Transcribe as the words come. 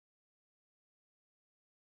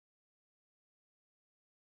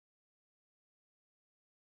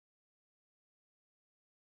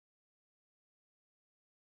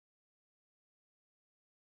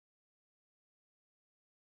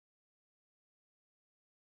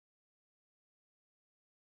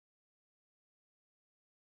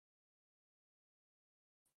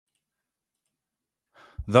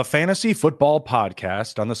The Fantasy Football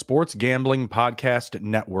Podcast on the Sports Gambling Podcast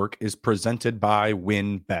Network is presented by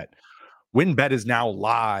WynnBET. WynnBET is now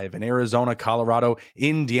live in Arizona, Colorado,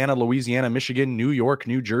 Indiana, Louisiana, Michigan, New York,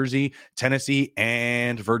 New Jersey, Tennessee,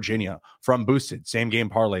 and Virginia. From boosted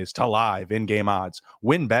same-game parlays to live in-game odds,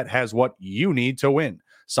 WynnBET has what you need to win.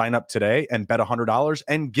 Sign up today and bet $100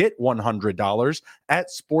 and get $100 at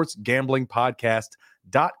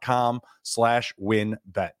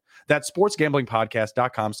sportsgamblingpodcast.com/WynnBET. That's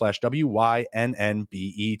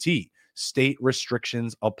sportsgamblingpodcast.com/WYNNBET. State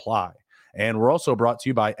restrictions apply. And we're also brought to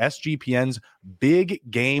you by SGPN's Big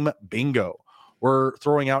Game Bingo. We're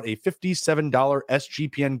throwing out a $57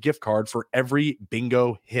 SGPN gift card for every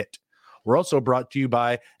bingo hit. We're also brought to you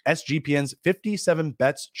by SGPN's 57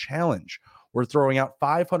 Bets Challenge. We're throwing out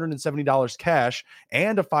 $570 cash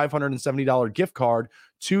and a $570 gift card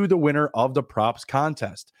to the winner of the props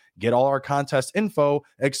contest. Get all our contest info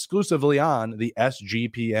exclusively on the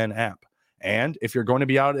SGPN app. And if you're going to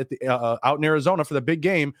be out in Arizona for the big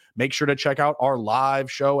game, make sure to check out our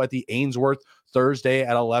live show at the Ainsworth Thursday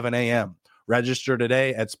at 11 a.m. Register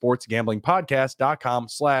today at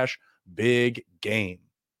sportsgamblingpodcast.com/big game.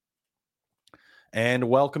 And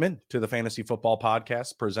welcome in to the Fantasy Football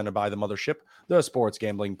Podcast presented by the Mothership, the Sports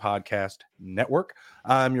Gambling Podcast Network.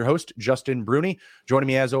 I'm your host, Justin Bruni. Joining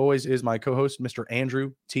me as always is my co-host, Mr.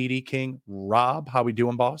 Andrew TD King. Rob, how we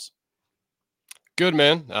doing, boss? Good,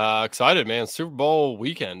 man. Excited, man. Super Bowl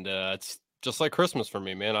weekend. It's just like Christmas for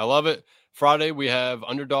me, man. I love it. Friday, we have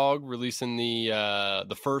Underdog releasing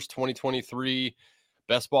the first 2023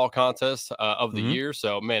 best ball contest of the year.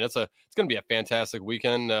 So, man, it's going to be a fantastic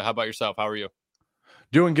weekend. How about yourself? How are you?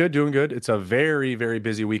 Doing good. It's a very, very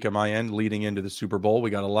busy week on my end leading into the Super Bowl. We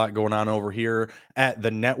got a lot going on over here at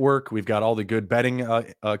the network. We've got all the good betting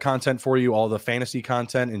content for you, all the fantasy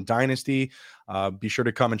content in Dynasty. Be sure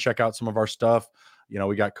to come and check out some of our stuff. You know,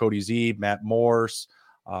 we got Cody Z, Matt Morse,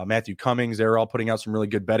 Matthew Cummings. They're all putting out some really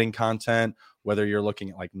good betting content, whether you're looking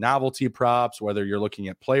at like novelty props, whether you're looking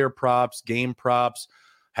at player props, game props,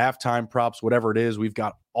 halftime props, whatever it is. We've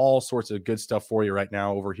got all sorts of good stuff for you right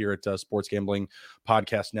now over here at Sports Gambling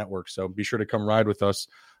Podcast Network. So be sure to come ride with us.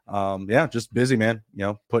 Just busy, man. You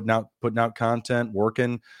know, putting out content,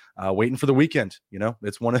 working, waiting for the weekend. You know,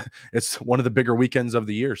 it's one of the bigger weekends of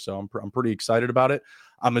the year. So I'm pretty excited about it.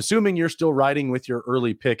 I'm assuming you're still riding with your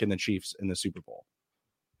early pick in the Chiefs in the Super Bowl.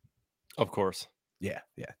 Of course. Yeah.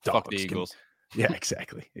 Fuck the Eagles. Yeah,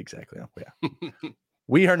 exactly. Oh, yeah.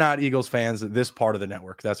 We are not Eagles fans at this part of the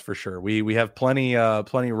network. That's for sure. We have plenty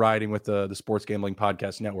riding with the Sports Gambling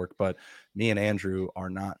Podcast Network, but me and Andrew are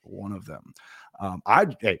not one of them.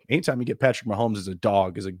 Anytime you get Patrick Mahomes as a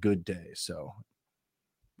dog is a good day. So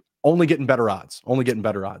only getting better odds. Damn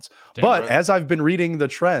but right. As I've been reading the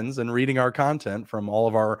trends and reading our content from all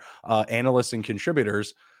of our analysts and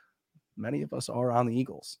contributors, many of us are on the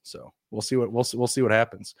Eagles. So we'll see what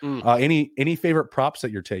happens. Any favorite props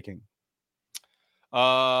that you're taking?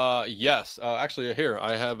 Yes. Actually, here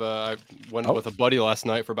I have. I went with a buddy last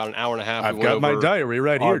night for about an hour and a half. I've got my diary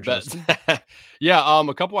right here, Justin. Yeah.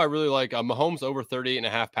 A couple I really like. Mahomes over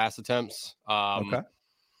 38.5 pass attempts. Okay.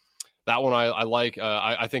 That one I like.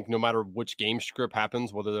 I think no matter which game script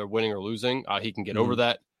happens, whether they're winning or losing, he can get over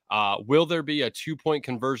that. Will there be a 2-point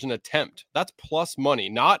conversion attempt? That's plus money,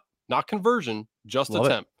 not conversion, just Love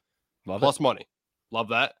attempt. Plus it. money. Love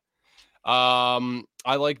that.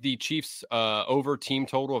 I like the Chiefs over team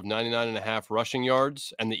total of 99.5 rushing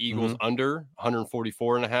yards and the Eagles under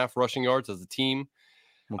 144.5 rushing yards as a team.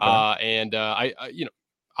 Okay. I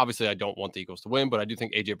obviously I don't want the Eagles to win, but I do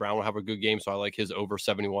think AJ Brown will have a good game. So I like his over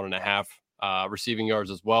 71.5 receiving yards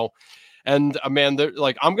as well. And man,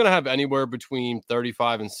 I'm going to have anywhere between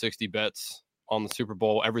 35 and 60 bets on the Super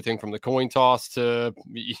Bowl, everything from the coin toss to,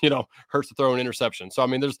 Hurts to throw an interception. So, I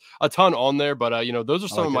mean, there's a ton on there, but, those are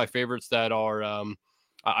some of my favorites that are,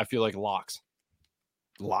 I feel like locks.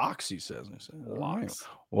 Locks, he says. Locks.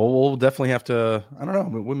 Well, we'll definitely have to, I don't know,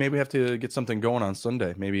 we maybe have to get something going on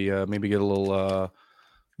Sunday. Maybe get a little,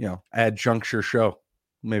 adjuncture show.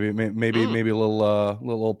 Maybe a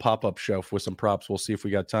little pop-up show with some props. We'll see if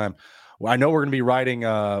we got time. Well, I know we're going to be riding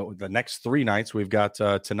the next 3 nights. We've got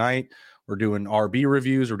tonight. We're doing RB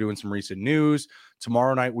reviews. We're doing some recent news.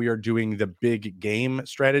 Tomorrow night, we are doing the big game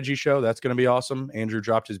strategy show. That's going to be awesome. Andrew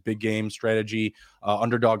dropped his big game strategy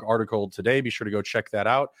underdog article today. Be sure to go check that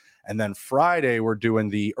out. And then Friday, we're doing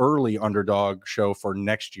the early underdog show for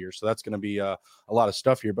next year. So that's going to be a lot of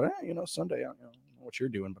stuff here. But, Sunday, I don't know what you're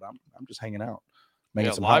doing, but I'm just hanging out.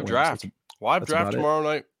 Some live draft. Live draft tomorrow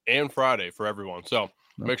night and Friday for everyone. So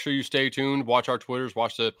make sure you stay tuned. Watch our Twitters.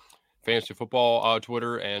 Watch the Fantasy Football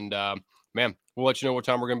Twitter. And, man, we'll let you know what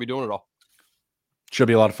time we're going to be doing it all. Should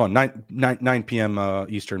be a lot of fun. 9 p.m.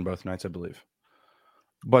 Eastern both nights, I believe.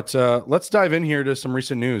 But let's dive in here to some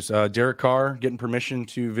recent news. Derek Carr getting permission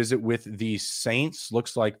to visit with the Saints.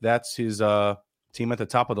 Looks like that's his team at the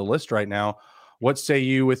top of the list right now. What say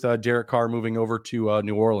you with Derek Carr moving over to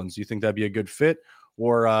New Orleans? Do you think that'd be a good fit,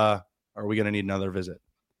 or are we going to need another visit?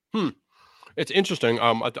 It's interesting.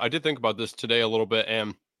 I did think about this today a little bit,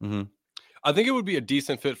 and I think it would be a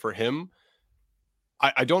decent fit for him.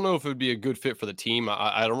 I don't know if it would be a good fit for the team.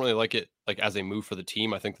 I don't really like it like as a move for the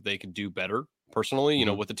team. I think that they could do better personally. You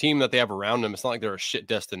know, with the team that they have around them, it's not like they're a shit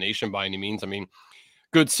destination by any means. I mean,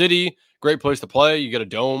 good city, great place to play. You get a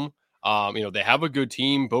dome. You know, they have a good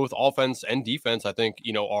team, both offense and defense. I think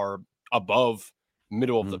are above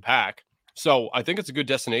middle of the pack. So I think it's a good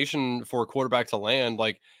destination for a quarterback to land.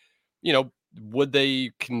 Like, would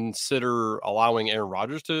they consider allowing Aaron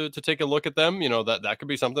Rodgers to take a look at them? That could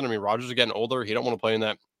be something. I mean, Rodgers is getting older. He don't want to play in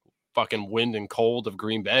that fucking wind and cold of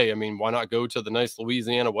Green Bay. I mean, why not go to the nice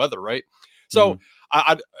Louisiana weather, right? So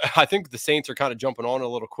I think the Saints are kind of jumping on a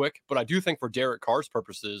little quick, but I do think for Derek Carr's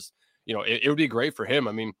purposes, it would be great for him.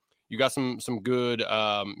 I mean, you got some good,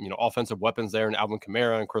 offensive weapons there in Alvin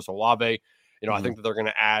Kamara and Chris Olave. I think that they're going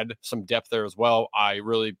to add some depth there as well. I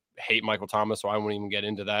really hate Michael Thomas, so I won't even get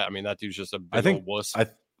into that. I mean, that dude's just a big old wuss.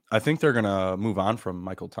 I think they're going to move on from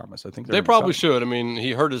Michael Thomas. I think they probably should. I mean,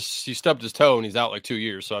 he stubbed his toe and he's out like 2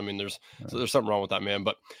 years. So, I mean, there's something wrong with that man.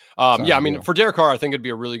 But, I mean, for Derek Carr, I think it'd be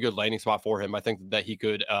a really good landing spot for him. I think that he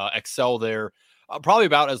could excel there probably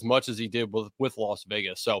about as much as he did with Las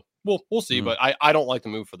Vegas. So, we'll see. But I don't like the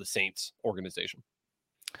move for the Saints organization.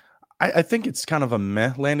 I think it's kind of a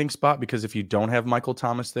meh landing spot because if you don't have Michael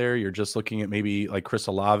Thomas there, you're just looking at maybe like Chris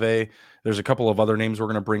Olave. There's a couple of other names we're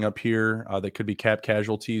going to bring up here that could be cap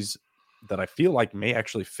casualties that I feel like may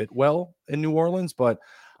actually fit well in New Orleans, but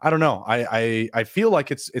I don't know. I feel like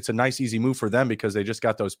it's a nice, easy move for them because they just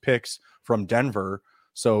got those picks from Denver.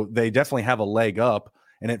 So they definitely have a leg up,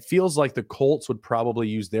 and it feels like the Colts would probably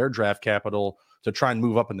use their draft capital to try and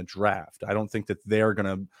move up in the draft. I don't think that they're going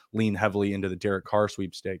to lean heavily into the Derek Carr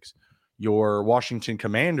sweepstakes. Your Washington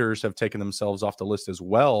Commanders have taken themselves off the list as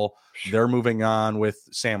well. They're moving on with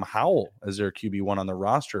Sam Howell as their QB1 on the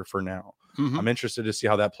roster for now. I'm interested to see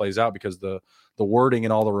how that plays out because the wording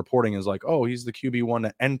and all the reporting is like, oh, he's the QB1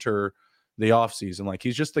 to enter the offseason. Like,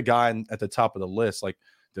 he's just the guy at the top of the list. Like,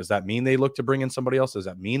 does that mean they look to bring in somebody else? Does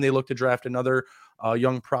that mean they look to draft another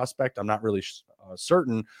young prospect? I'm not really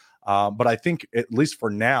certain. But I think at least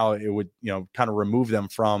for now, it would, kind of remove them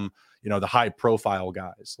from, the high profile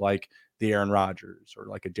guys like the Aaron Rodgers or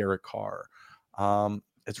like a Derek Carr.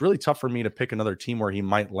 It's really tough for me to pick another team where he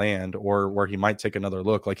might land or where he might take another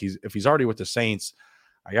look. Like if he's already with the Saints,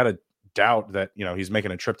 I got to doubt that, he's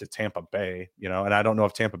making a trip to Tampa Bay, and I don't know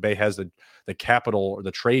if Tampa Bay has the capital or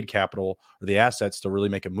the trade capital or the assets to really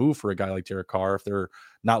make a move for a guy like Derek Carr if they're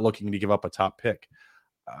not looking to give up a top pick.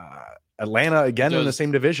 Atlanta, again, in the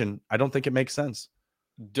same division, I don't think it makes sense.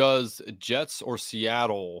 Does Jets or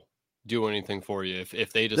Seattle do anything for you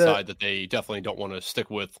if they decide that they definitely don't want to stick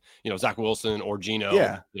with, Zach Wilson or Geno?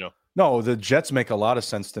 Yeah. No, the Jets make a lot of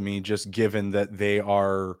sense to me, just given that they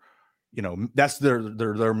are, that's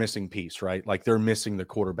their missing piece, right? Like they're missing the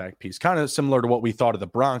quarterback piece, kind of similar to what we thought of the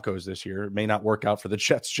Broncos this year. It may not work out for the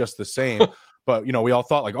Jets just the same, but we all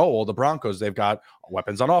thought like, oh, well, the Broncos, they've got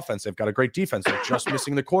weapons on offense. They've got a great defense. They're just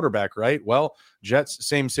missing the quarterback, right? Well, Jets,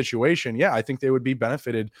 same situation. Yeah, I think they would be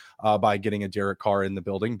benefited by getting a Derek Carr in the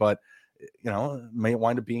building, but may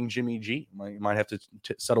wind up being Jimmy G. Might have to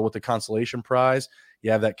settle with the consolation prize.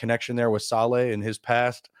 You have that connection there with Saleh in his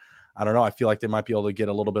past. I don't know. I feel like they might be able to get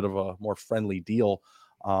a little bit of a more friendly deal.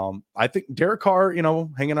 I think Derek Carr,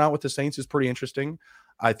 hanging out with the Saints is pretty interesting.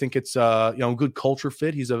 I think it's a good culture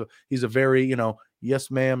fit. He's a very,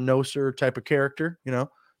 yes ma'am, no sir type of character,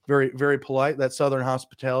 very, very polite. That Southern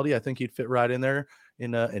hospitality. I think he'd fit right in there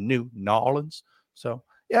in New Orleans. So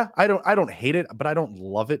yeah, I don't hate it, but I don't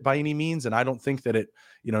love it by any means. And I don't think that it,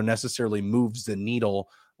 necessarily moves the needle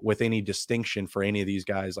with any distinction for any of these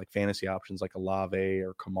guys like fantasy options like Olave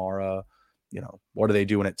or Kamara. What are they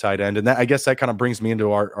doing at tight end? And I guess that kind of brings me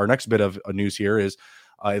into our next bit of news here is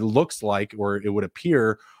it looks like, or it would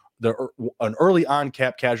appear, an early on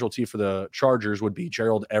cap casualty for the Chargers would be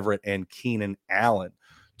Gerald Everett and Keenan Allen,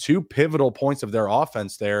 two pivotal points of their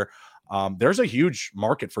offense there. There's a huge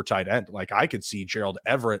market for tight end. Like I could see Gerald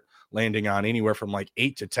Everett landing on anywhere from like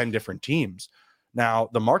 8 to 10 different teams. Now,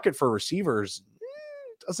 the market for receivers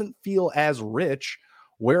doesn't feel as rich.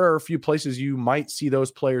 Where are a few places you might see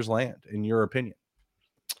those players land, in your opinion?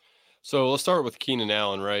 So let's start with Keenan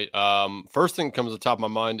Allen, right? First thing that comes to the top of my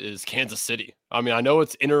mind is Kansas City. I mean, I know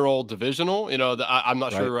it's inter divisional, I'm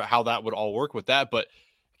not Right. sure how that would all work with that, but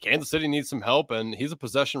Kansas City needs some help, and he's a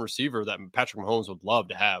possession receiver that Patrick Mahomes would love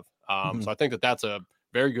to have. Mhm. So I think that that's a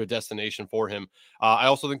very good destination for him. I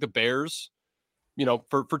also think the Bears,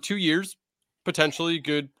 for 2 years, potentially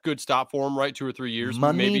good stop for him, right? 2 or 3 years,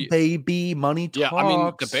 Money, maybe. baby, money Yeah, I mean,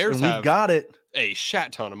 the talks, Bears and we've have got it. a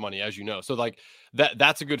shat ton of money, as you know. So like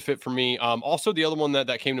that's a good fit for me. Also the other one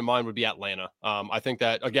that came to mind would be Atlanta. I think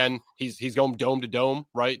that again, he's going dome to dome,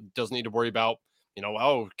 right? Doesn't need to worry about,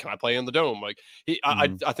 oh, can I play in the dome? Like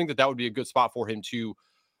Mhm. I think that would be a good spot for him too.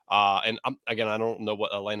 And again, I don't know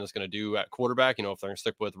what Atlanta's going to do at quarterback, if they're going to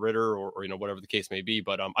stick with Ritter or whatever the case may be.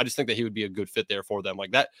 But I just think that he would be a good fit there for them.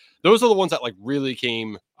 Like that, those are the ones that like really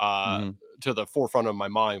came Mhm. to the forefront of my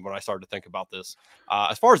mind when I started to think about this.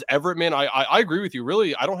 As far as Everett, man, I agree with you.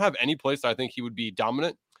 Really, I don't have any place that I think he would be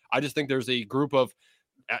dominant. I just think there's a group of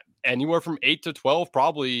anywhere from 8 to 12,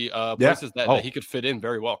 probably Yeah. places that Oh, he could fit in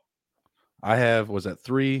very well. I have, was that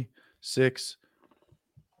 3, 6?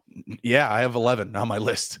 Yeah, I have 11 on my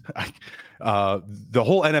list. The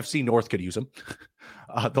whole NFC North could use him.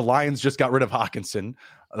 The Lions just got rid of Hawkinson.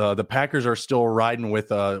 The Packers are still riding with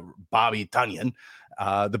Bobby Tunyon.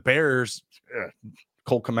 The Bears,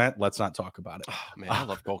 Cole Kmet, let's not talk about it. Oh, man, I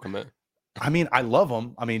love Cole Kmet. I mean, I love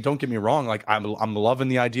him. I mean, don't get me wrong. Like I'm loving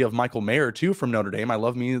the idea of Michael Mayer too from Notre Dame. I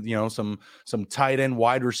love me, some tight end,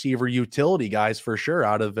 wide receiver, utility guys for sure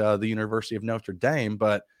out of the University of Notre Dame.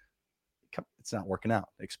 But it's not working out.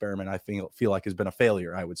 The experiment, I feel like, has been a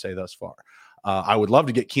failure, I would say, thus far. I would love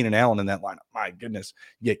to get Keenan Allen in that lineup. My goodness.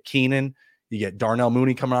 You get Keenan, you get Darnell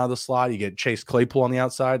Mooney coming out of the slot, you get Chase Claypool on the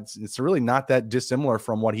outside. It's really not that dissimilar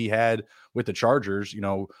from what he had with the Chargers,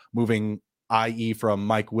 moving i.e. from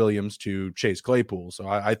Mike Williams to Chase Claypool. So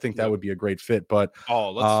I think that Yep. would be a great fit. But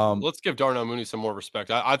Oh, let's give Darnell Mooney some more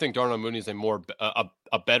respect. I think Darnell Mooney is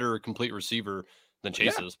a better complete receiver than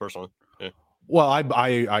Chase yeah, is personally. Yeah. well,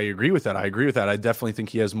 I agree with that. I agree with that. I definitely think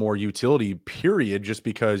he has more utility, period, just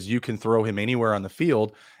because you can throw him anywhere on the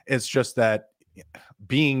field. It's just that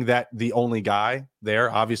being that the only guy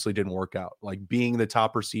there obviously didn't work out. Like being the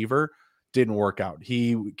top receiver didn't work out.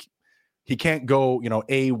 He can't go,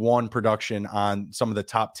 A1 production on some of the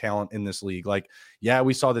top talent in this league. Like, yeah,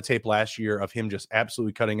 we saw the tape last year of him just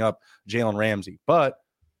absolutely cutting up Jalen Ramsey, but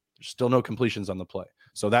there's still no completions on the play.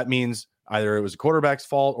 So that means either it was a quarterback's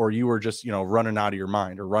fault or you were just, running out of your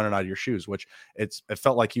mind or running out of your shoes, which it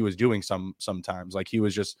felt like he was doing sometimes. Like he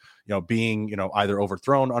was just, being, either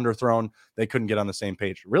overthrown, underthrown. They couldn't get on the same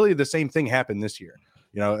page. Really, the same thing happened this year,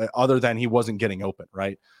 other than he wasn't getting open,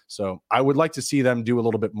 right? So I would like to see them do a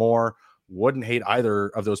little bit more. Wouldn't hate either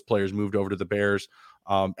of those players moved over to the Bears.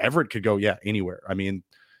 Everett could go, anywhere. I mean,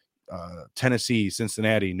 Tennessee,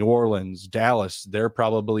 Cincinnati, New Orleans, Dallas, they're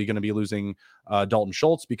probably going to be losing Dalton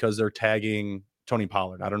Schultz because they're tagging Tony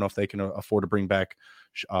Pollard. I don't know if they can afford to bring back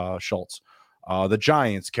Schultz. The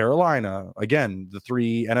Giants, Carolina, again, the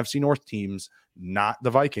 3 NFC North teams, not the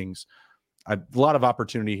Vikings. A lot of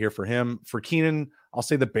opportunity here for him. For Keenan, I'll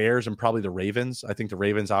say the Bears and probably the Ravens. I think the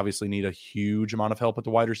Ravens obviously need a huge amount of help at the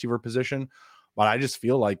wide receiver position, but I just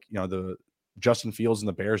feel like, the Justin Fields and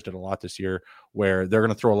the Bears did a lot this year where they're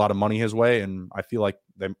going to throw a lot of money his way. And I feel like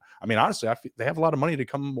honestly, they have a lot of money to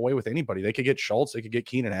come away with anybody. They could get Schultz. They could get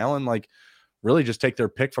Keenan Allen, like really just take their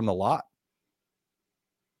pick from the lot.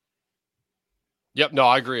 Yep. No,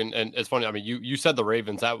 I agree. And it's funny. I mean, you said the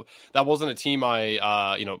Ravens. That wasn't a team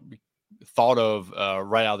I thought of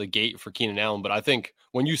right out of the gate for Keenan Allen. But I think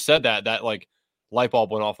when you said that like light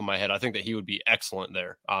bulb went off in my head. I think that he would be excellent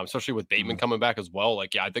there, especially with Bateman coming back as well.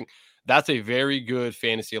 Like, yeah, I think that's a very good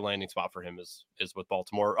fantasy landing spot for him is with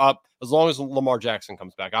Baltimore. As long as Lamar Jackson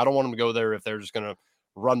comes back, I don't want him to go there if they're just going to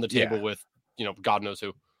run the table with God knows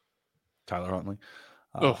who. Tyler Huntley.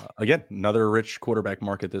 Again, another rich quarterback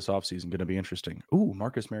market this offseason. Going to be interesting. Ooh,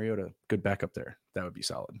 Marcus Mariota, good backup there. That would be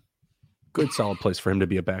solid. Good, solid place for him to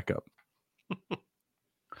be a backup.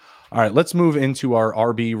 All right, let's move into our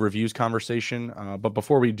RB reviews conversation. But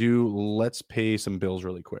before we do, let's pay some bills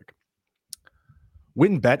really quick.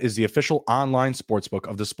 WynnBET is the official online sportsbook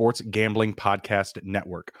of the Sports Gambling Podcast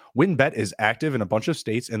Network. WynnBET is active in a bunch of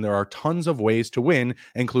states, and there are tons of ways to win,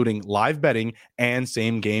 including live betting and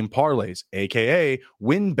same-game parlays, aka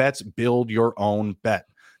WynnBET's Build Your Own Bet.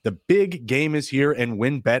 The big game is here, and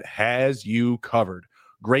WynnBET has you covered.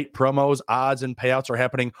 Great promos, odds, and payouts are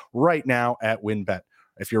happening right now at WynnBET.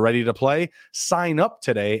 If you're ready to play, sign up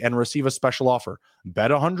today and receive a special offer.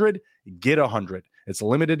 Bet 100, get 100. It's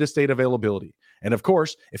limited to state availability. And of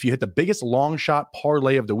course, if you hit the biggest long shot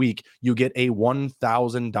parlay of the week, you get a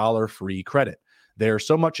 $1,000 free credit. There's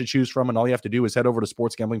so much to choose from, and all you have to do is head over to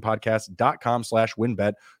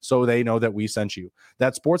sportsgamblingpodcast.com/winbet so they know that we sent you.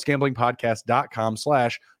 That's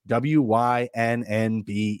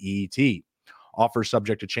sportsgamblingpodcast.com/WYNNBET. Offers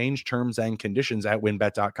subject to change, terms and conditions at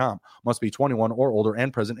winbet.com. Must be 21 or older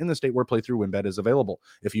and present in the state where playthrough WinBet is available.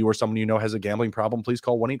 If you or someone you know has a gambling problem, please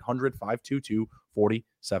call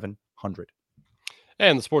 1-800-522-4700.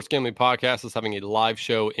 And the Sports Gambling Podcast is having a live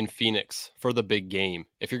show in Phoenix for the big game.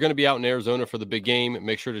 If you're going to be out in Arizona for the big game,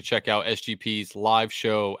 make sure to check out SGP's live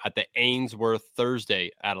show at the Ainsworth Thursday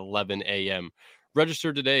at 11 a.m.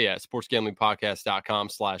 Register today at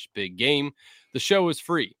sportsgamblingpodcast.com/big game. The show is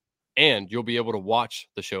free, and you'll be able to watch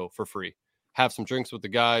the show for free. Have some drinks with the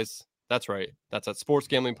guys. That's right. That's at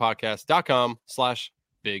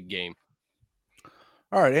sportsgamblingpodcast.com/big game.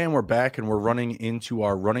 All right, and we're back, and we're running into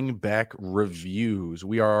our running back reviews.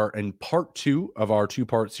 We are in part 2 of our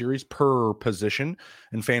 2-part series per position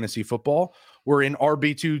in fantasy football. We're in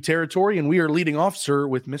RB2 territory, and we are leading off, sir,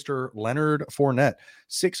 with Mr. Leonard Fournette.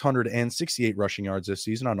 668 rushing yards this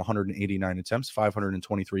season on 189 attempts,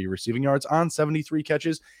 523 receiving yards on 73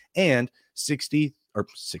 catches, and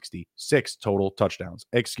 66 total touchdowns.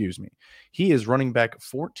 Excuse me. He is running back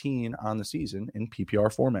 14 on the season in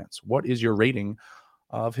PPR formats. What is your rating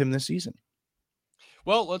of him this season?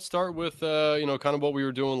 Well, let's start with kind of what we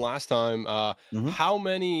were doing last time. How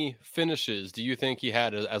many finishes do you think he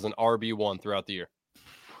had as an RB1 throughout the year?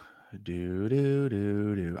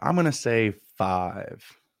 I'm gonna say 5.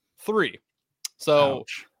 3. So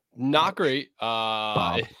Ouch. not great.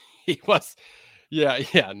 He was,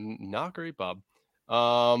 not great, Bob.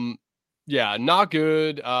 Not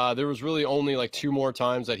good. There was really only like 2 more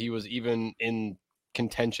times that he was even in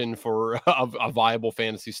contention for a viable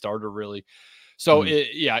fantasy starter, really. So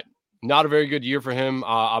not a very good year for him.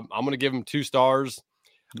 I'm going to give him 2 stars.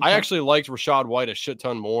 Okay. I actually liked Rachaad White a shit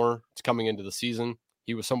ton more coming into the season.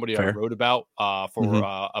 He was somebody I wrote about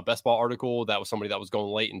for a best ball article. That was somebody that was going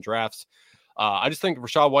late in drafts. I just think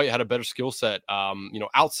Rachaad White had a better skill set.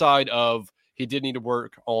 Outside of, he did need to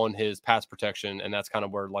work on his pass protection, and that's kind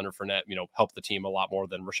of where Leonard Fournette, helped the team a lot more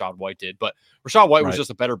than Rachaad White did. But Rachaad White was just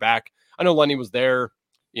a better back. I know Lenny was there,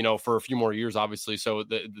 for a few more years, obviously, so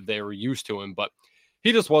they were used to him. But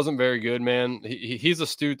he just wasn't very good, man. He's a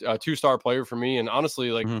 2-star player for me. And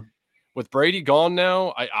honestly, with Brady gone now,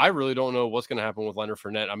 I really don't know what's going to happen with Leonard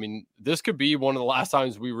Fournette. I mean, this could be one of the last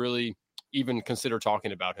times we really even consider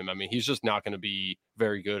talking about him. I mean, he's just not going to be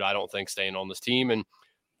very good, I don't think, staying on this team. And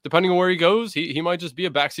depending on where he goes, he might just be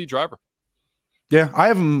a backseat driver. Yeah, I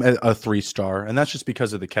have him a 3-star, and that's just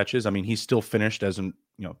because of the catches. I mean, he's still finished as an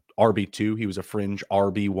RB2. He was a fringe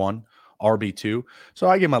RB1, RB2. So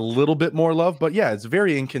I give him a little bit more love. But yeah, it's a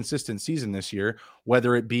very inconsistent season this year,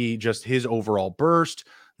 whether it be just his overall burst,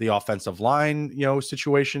 the offensive line,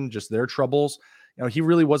 situation, just their troubles. He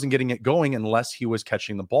really wasn't getting it going unless he was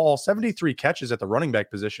catching the ball. 73 catches at the running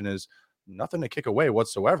back position is nothing to kick away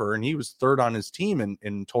whatsoever. And he was 3rd on his team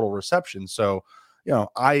in total reception. So,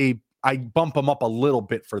 I bump him up a little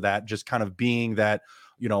bit for that, just kind of being that,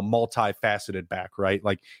 multifaceted back, right?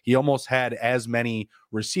 Like he almost had as many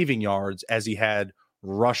receiving yards as he had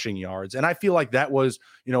rushing yards. And I feel like that was,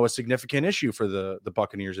 a significant issue for the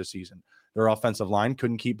Buccaneers this season. Their offensive line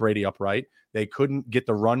couldn't keep Brady upright. They couldn't get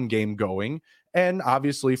the run game going. And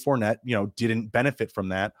obviously Fournette, didn't benefit from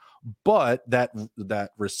that. But that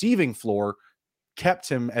receiving floor kept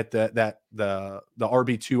him at the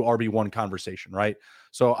RB2, RB1 conversation, right?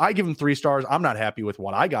 So I give him 3 stars. I'm not happy with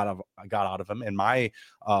what I got out of him in my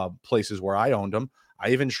places where I owned him. I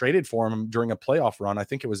even traded for him during a playoff run. I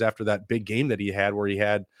think it was after that big game that he had where he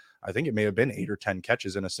had, I think it may have been 8 or 10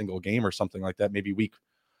 catches in a single game or something like that. Maybe week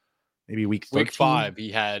 13. Week 5,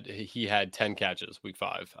 he had 10 catches. Week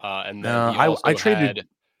 5, and then I traded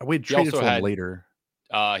for him later.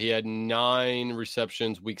 He had 9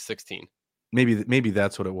 receptions. Week 16. Maybe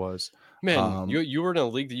that's what it was. Man, you were in a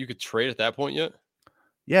league that you could trade at that point yet?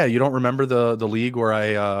 Yeah, you don't remember the league where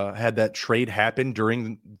I had that trade happen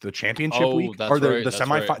during the championship week or the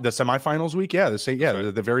semifinals week? Yeah,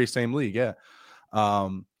 the very same league. Yeah,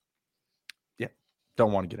 don't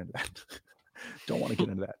want to get into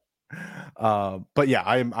that. But yeah,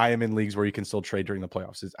 I am in leagues where you can still trade during the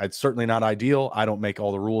playoffs. It's certainly not ideal. I don't make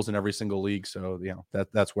all the rules in every single league, so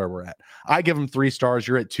that's where we're at. I give them 3 stars.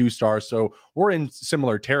 You're at 2 stars, so we're in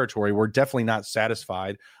similar territory. We're definitely not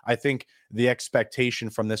satisfied. I think the expectation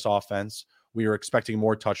from this offense, we were expecting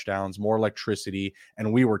more touchdowns, more electricity,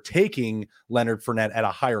 and we were taking Leonard Fournette at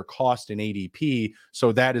a higher cost in ADP.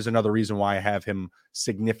 So that is another reason why I have him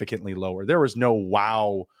significantly lower. There was no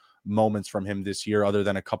wow moments from him this year other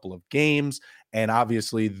than a couple of games, and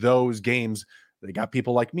obviously those games they got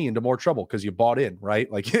people like me into more trouble because you bought in,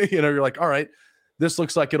 right? Like, you're like, all right, this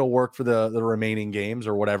looks like it'll work for the remaining games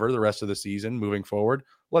or whatever, the rest of the season moving forward.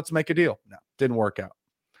 Let's make a deal. No, didn't work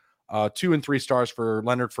out. 2 and 3 stars for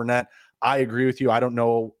Leonard Fournette. I agree with you. I don't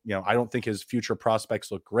know. I don't think his future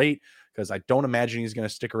prospects look great because I don't imagine he's going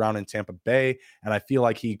to stick around in Tampa Bay. And I feel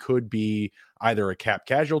like he could be either a cap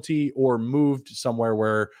casualty or moved somewhere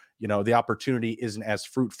where, the opportunity isn't as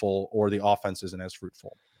fruitful or the offense isn't as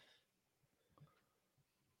fruitful.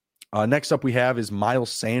 Next up we have is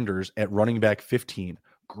Miles Sanders at running back 15.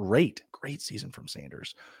 Great season from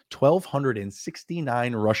Sanders.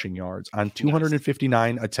 1,269 rushing yards on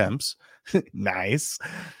 259 attempts. Nice.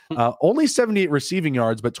 Only 78 receiving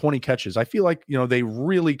yards, but 20 catches. I feel like, they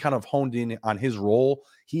really kind of honed in on his role.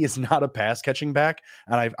 He is not a pass catching back.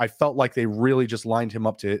 And I felt like they really just lined him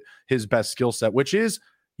up to his best skill set, which is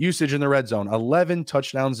usage in the red zone. 11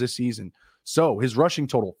 touchdowns this season. So his rushing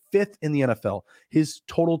total, 5th in the NFL. His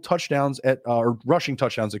total touchdowns or rushing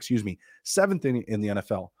touchdowns, 7th in the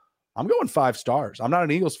NFL. I'm going 5 stars. I'm not an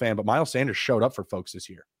Eagles fan, but Miles Sanders showed up for folks this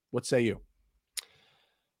year. What say you?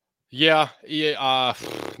 Yeah.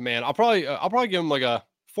 Man, I'll probably give him like a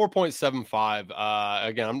 4.75.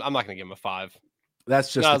 Again, I'm not going to give him a 5.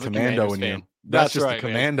 That's just the commando in you. That's just right, the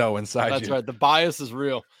commando inside you. That's right. The bias is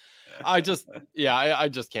real. I just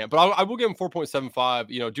can't. But I will give him 4.75,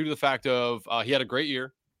 due to the fact of he had a great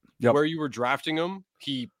year. Yep. Where you were drafting him,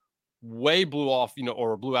 he way blew off,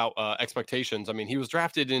 or blew out expectations. I mean, he was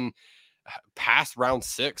drafted in past round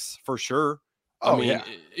 6 for sure.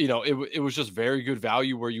 It was just very good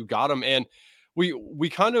value where you got him. And we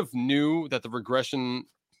kind of knew that the regression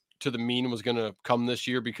to the mean was going to come this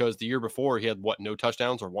year because the year before he had no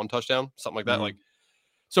touchdowns or 1 touchdown, something like that.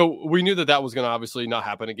 So we knew that was going to obviously not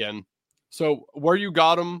happen again. So where you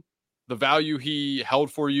got him, the value he held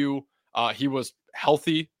for you, he was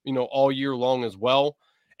healthy, all year long as well.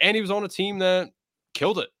 And he was on a team that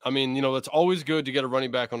killed it. I mean, it's always good to get a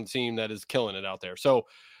running back on a team that is killing it out there. So,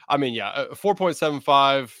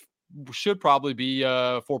 4.75 should probably be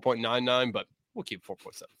 4.99, but we'll keep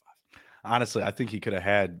 4.75. Honestly, I think he could have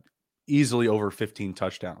had easily over 15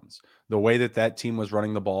 touchdowns. The way that team was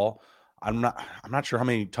running the ball, I'm not sure how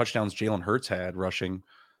many touchdowns Jalen Hurts had rushing.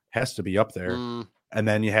 Has to be up there. And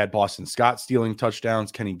then you had Boston Scott stealing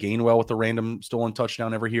touchdowns, Kenny Gainwell with a random stolen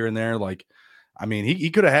touchdown every here and there. He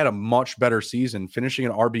could have had a much better season. Finishing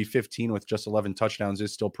an RB15 with just 11 touchdowns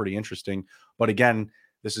is still pretty interesting. But again,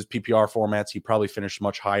 this is PPR formats. He probably finished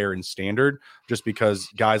much higher in standard just because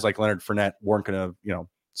guys like Leonard Fournette weren't going to,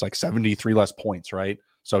 it's like 73 less points, right?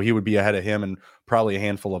 So he would be ahead of him and probably a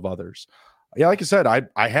handful of others. Yeah, like I said,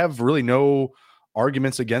 I have really no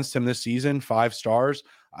arguments against him this season. 5 stars.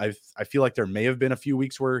 I feel like there may have been a few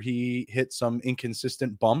weeks where he hit some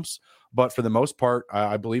inconsistent bumps, but for the most part,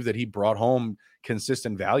 I believe that he brought home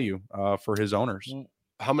consistent value for his owners.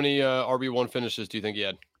 How many RB1 finishes do you think he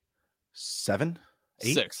had? 7,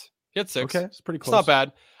 8? 6. He had 6. Okay, it's pretty close. It's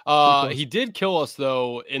not bad. He did kill us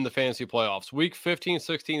though in the fantasy playoffs. Week 15,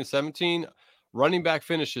 16, 17. Running back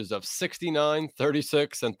finishes of 69,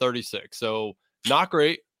 36, and 36. So not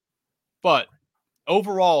great, but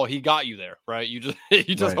overall he got you there, right? You just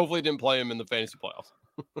right. Hopefully didn't play him in the fantasy playoffs.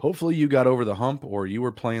 Hopefully you got over the hump, or you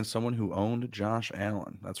were playing someone who owned Josh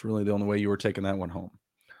Allen. That's really the only way you were taking that one home.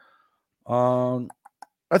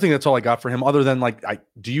 I think that's all I got for him. Other than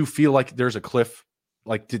do you feel like there's a cliff?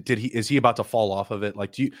 Like, is he about to fall off of it?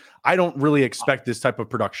 I don't really expect this type of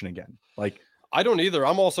production again. I don't either.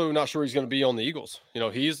 I'm also not sure he's going to be on the Eagles.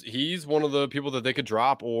 He's one of the people that they could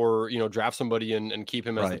drop or, draft somebody and keep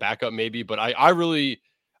him as the backup maybe. But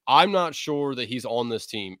I'm not sure that he's on this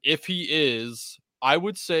team. If he is, I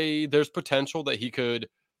would say there's potential that he could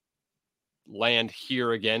land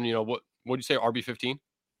here again. What do you say, RB15?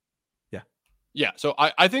 Yeah. Yeah. So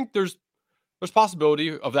I think there's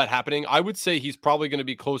possibility of that happening. I would say he's probably going to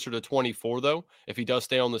be closer to 24 though, if he does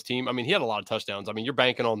stay on this team. I mean, he had a lot of touchdowns. I mean, you're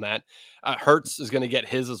banking on that. Hurts is going to get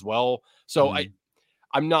his as well. So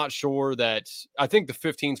I'm not sure that I think the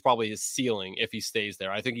 15 is probably his ceiling if he stays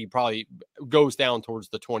there. I think he probably goes down towards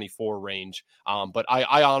the 24 range. But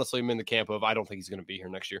I honestly am in the camp of, I don't think he's going to be here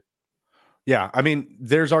next year. Yeah. I mean,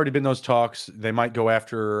 there's already been those talks. They might go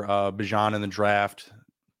after Bijan in the draft.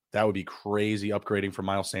 That would be crazy upgrading from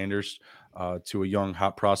Miles Sanders to a young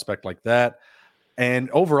hot prospect like that. And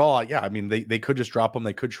overall, yeah, I mean, they could just drop him.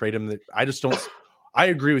 They could trade him. I just don't. I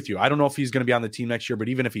agree with you. I don't know if he's going to be on the team next year, but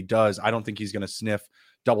even if he does, I don't think he's going to sniff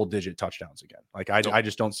double-digit touchdowns again. I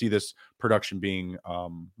just don't see this production being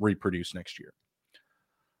reproduced next year.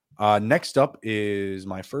 Next up is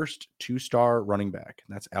my first 2-star running back.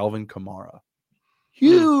 And that's Alvin Kamara.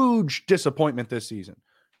 Huge disappointment this season.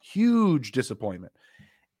 Huge disappointment.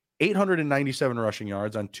 897 rushing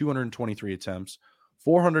yards on 223 attempts,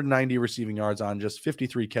 490 receiving yards on just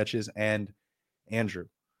 53 catches, and Andrew,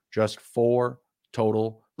 just 4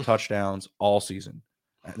 total touchdowns all season.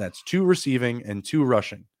 And that's 2 receiving and 2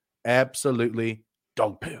 rushing. Absolutely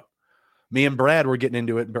dog poo. Me and Brad were getting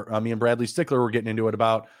into it. Me and Bradley Stickler were getting into it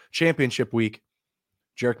about championship week.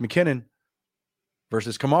 Jerick McKinnon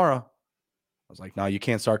versus Kamara. I was like, no, you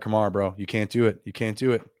can't start Kamara, bro. You can't do it. You can't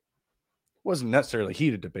do it. Wasn't necessarily a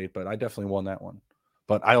heated debate, but I definitely won that one.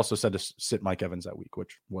 But I also said to sit Mike Evans that week,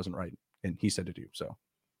 which wasn't right. And he said to do. So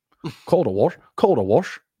cold a wash. Cold a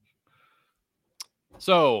wash.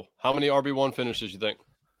 So how many RB1 finishes you think?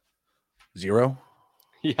 0.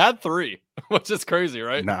 He had 3, which is crazy,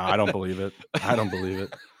 right? No, I don't believe it. I don't believe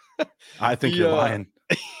it. I think you're lying.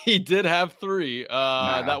 He did have 3.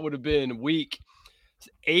 That would have been week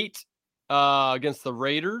 8 against the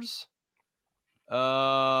Raiders.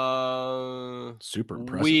 Super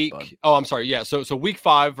impressive. I'm sorry. Yeah. So week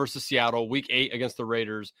 5 versus Seattle, week 8 against the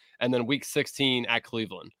Raiders, and then week 16 at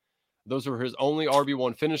Cleveland. Those were his only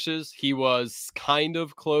RB1 finishes. He was kind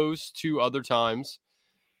of close 2 other times.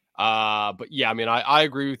 But yeah, I mean, I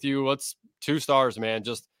agree with you. It's 2 stars, man.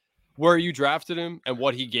 Just where you drafted him and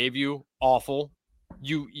what he gave you, awful.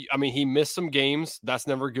 I mean, he missed some games. That's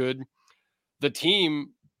never good. The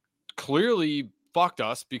team clearly fucked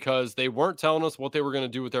us because they weren't telling us what they were going to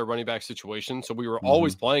do with their running back situation. So we were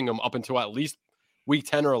always playing them up until at least week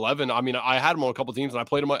 10 or 11. I mean, I had him on a couple teams and I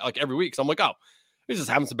played him like every week. So I'm like, oh, he's just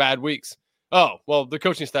having some bad weeks. Oh, well, the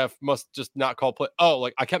coaching staff must just not call play. Oh,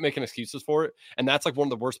 like I kept making excuses for it. And that's like one of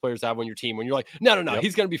the worst players to have on your team when you're like, no, yep,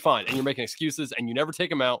 he's going to be fine. And you're making excuses and you never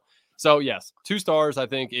take him out. So yes, 2 stars, I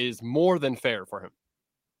think, is more than fair for him.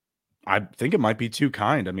 I think it might be too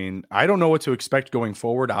kind. I mean, I don't know what to expect going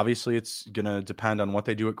forward. Obviously, it's going to depend on what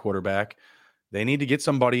they do at quarterback. They need to get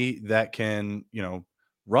somebody that can,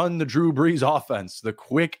 run the Drew Brees offense, the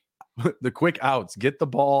quick outs, get the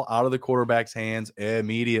ball out of the quarterback's hands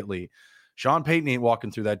immediately. Sean Payton ain't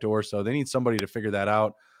walking through that door, so they need somebody to figure that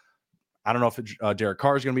out. I don't know if Derek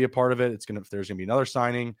Carr is going to be a part of it. If there's going to be another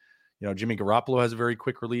signing. Jimmy Garoppolo has a very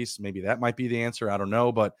quick release. Maybe that might be the answer. I don't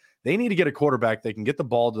know, but they need to get a quarterback. They can get the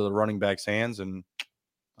ball to the running back's hands, and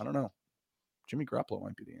I don't know. Jimmy Garoppolo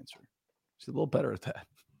might be the answer. He's a little better at that.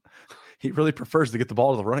 He really prefers to get the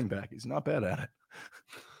ball to the running back. He's not bad at it.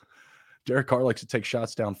 Derek Carr likes to take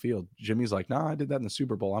shots downfield. Jimmy's like, nah, I did that in the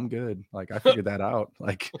Super Bowl. I'm good. Like, I figured that out.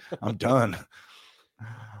 Like, I'm done.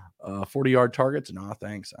 40-yard targets? Nah,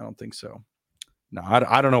 thanks. I don't think so. No,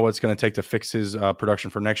 I don't know what it's going to take to fix his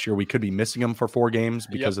production for next year. We could be missing him for 4 games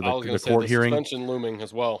because of the court hearing. Suspension looming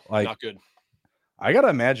as well. Like, not good. I got to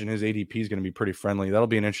imagine his ADP is going to be pretty friendly. That'll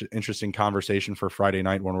be an interesting conversation for Friday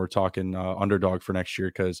night when we're talking underdog for next year,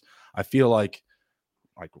 because I feel like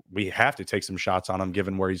we have to take some shots on him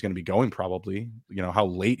given where he's going to be going probably, how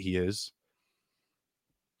late he is.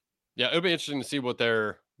 Yeah, it'll be interesting to see what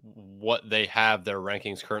they have their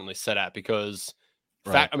rankings currently set at, because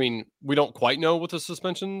I mean, we don't quite know what the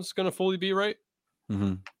suspension's going to fully be, right?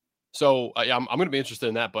 Mm-hmm. So I'm going to be interested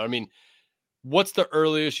in that. But I mean, what's the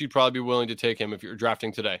earliest you'd probably be willing to take him if you're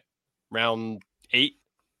drafting today? Round 8?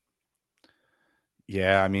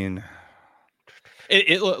 Yeah, I mean,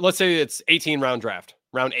 let's say it's 18-round draft.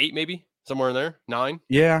 Round 8, maybe somewhere in there. 9.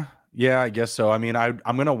 Yeah, I guess so. I mean, I'm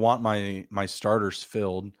going to want my starters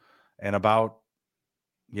filled, and about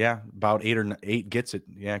 8 gets it.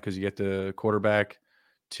 Yeah, because you get the quarterback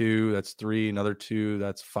 2, that's 3, another 2,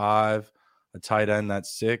 that's 5, a tight end,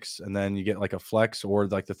 that's 6, and then you get like a flex or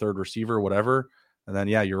like the third receiver, whatever, and then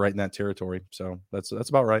you're right in that territory. So that's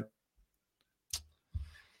about right.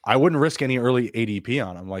 I wouldn't risk any early ADP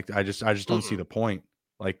on him. Like I just don't see the point.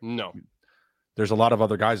 Like, no, there's a lot of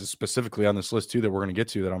other guys specifically on this list too that we're going to get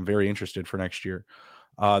to that I'm very interested for next year.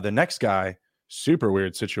 The next guy, super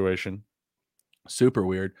weird situation. Super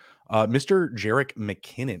weird. Mr. Jerick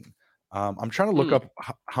McKinnon. I'm trying to look up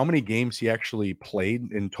how many games he actually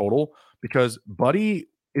played in total, because Buddy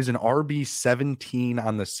is an RB 17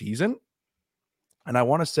 on the season. And I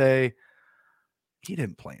want to say he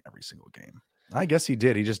didn't play in every single game. I guess he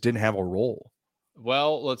did. He just didn't have a role.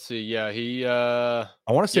 Well, let's see. Yeah, he I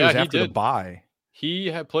want to say it was after the bye. He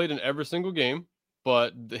had played in every single game,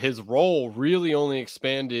 but his role really only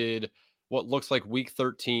expanded what looks like week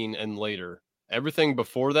 13 and later. Everything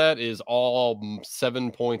before that is all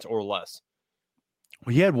 7 points or less.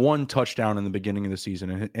 Well, he had 1 touchdown in the beginning of the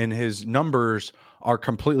season, and his numbers are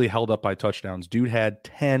completely held up by touchdowns. Dude had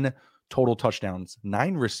 10 total touchdowns,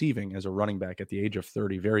 9 receiving as a running back at the age of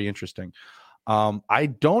 30. Very interesting. I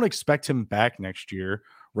don't expect him back next year.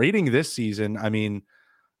 Rating this season, I mean,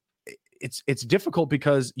 it's difficult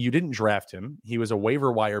because you didn't draft him. He was a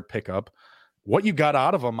waiver wire pickup. What you got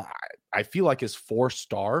out of him, I feel like, is 4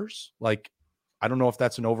 stars. Like, I don't know if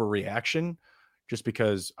that's an overreaction just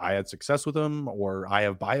because I had success with him or I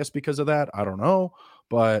have bias because of that. I don't know,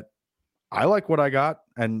 but I like what I got.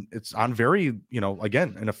 And it's on very,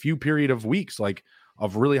 again, in a few period of weeks, like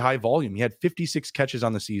of really high volume. He had 56 catches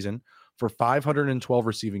on the season for 512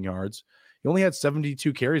 receiving yards. He only had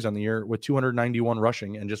 72 carries on the year with 291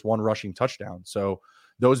 rushing and just 1 rushing touchdown. So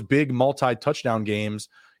those big multi-touchdown games,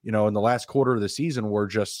 in the last quarter of the season were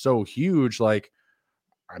just so huge. Like,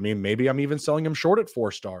 I mean, maybe I'm even selling him short at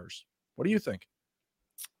 4 stars. What do you think?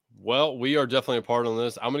 Well, we are definitely a part on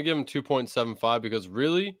this. I'm going to give him 2.75 because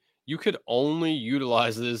really, you could only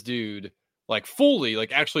utilize this dude like fully,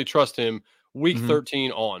 like actually trust him week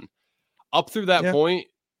 13 on. Up through that point,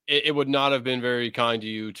 it would not have been very kind to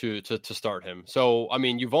you to start him. So, I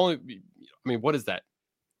mean, what is that?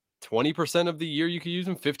 20% of the year you could use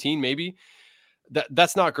him, 15 maybe.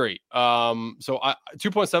 That's not great. So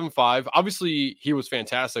 2.75. Obviously, he was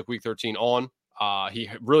fantastic week 13 on. He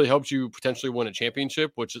really helped you potentially win a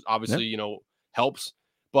championship, which is obviously, helps.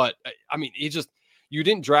 But I mean, you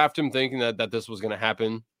didn't draft him thinking that this was going to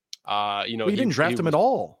happen. You didn't draft him at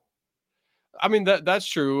all. I mean, that's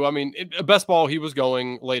true. I mean, best ball, he was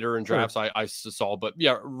going later in drafts. Sure. I saw, but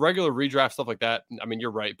yeah, regular redraft stuff like that. I mean,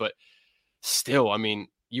 you're right, but still, I mean,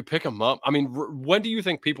 you pick him up. I mean, when do you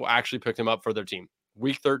think people actually picked him up for their team?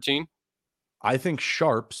 Week 13? I think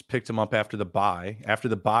Sharps picked him up after the bye. After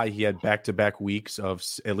the bye, he had back-to-back weeks of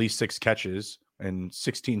at least 6 catches and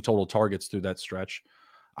 16 total targets through that stretch.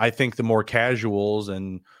 I think the more casuals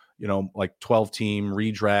and, like 12-team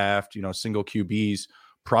redraft, single QBs,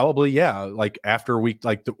 probably, like after week,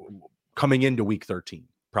 like coming into week 13,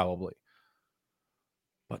 probably.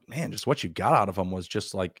 But man, just what you got out of him was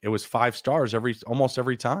just like, it was 5 stars almost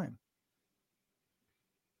every time.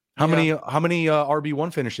 How many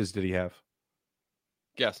RB1 finishes did he have?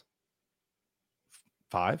 Guess.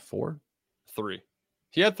 5, 4, 3.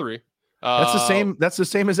 He had 3. That's the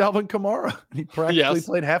same as Alvin Kamara. He practically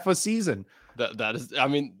played half a season. That is, I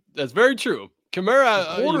mean, that's very true.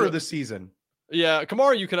 Kamara, quarter of the season. Yeah,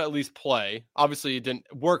 Kamara, you could at least play. Obviously, it didn't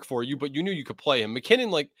work for you, but you knew you could play him. McKinnon,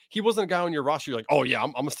 like, he wasn't a guy on your roster. You're like, oh yeah,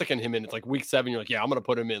 I'm sticking him in. It's like week 7. You're like, yeah, I'm gonna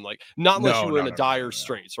put him in. Like, not unless you were in a dire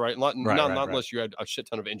straits, right? Not unless you had a shit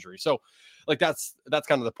ton of injury. So, like, that's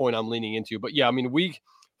kind of the point I'm leaning into. But yeah, I mean, week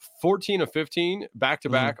 14 of 15, back to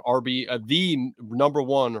back RB, the number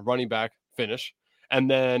 1 running back finish, and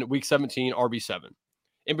then week 17 RB7.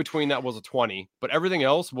 In between that was a 20, but everything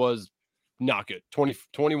else was not good. 20,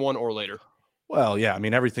 21 or later. Well, yeah, I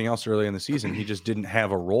mean, everything else early in the season, he just didn't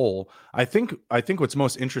have a role. I think what's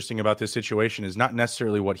most interesting about this situation is not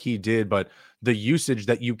necessarily what he did, but the usage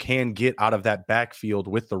that you can get out of that backfield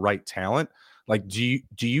with the right talent. Like, do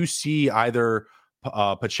you see either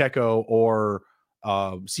Pacheco or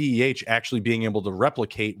CEH actually being able to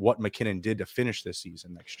replicate what McKinnon did to finish this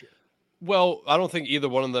season next year? Well, I don't think either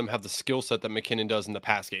one of them have the skill set that McKinnon does in the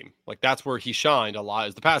pass game. Like, that's where he shined a lot,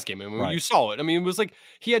 is the pass game. I mean, you saw it. I mean, it was like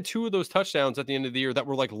he had 2 of those touchdowns at the end of the year that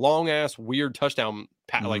were like long ass weird touchdown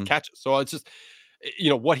like catches. So it's just,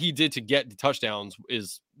 what he did to get the touchdowns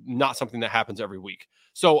is not something that happens every week.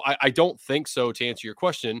 So I don't think so, to answer your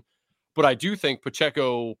question, but I do think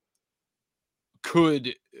Pacheco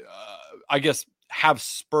could, I guess, have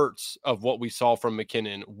spurts of what we saw from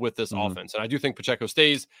McKinnon with this offense. And I do think Pacheco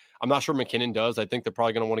stays. I'm not sure McKinnon does. I think they're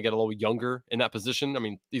probably going to want to get a little younger in that position. I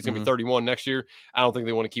mean, he's going to be 31 next year. I don't think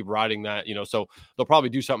they want to keep riding that, so they'll probably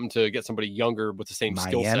do something to get somebody younger with the same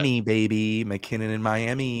skill set. Miami, baby. McKinnon in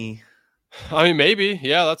Miami. I mean, maybe.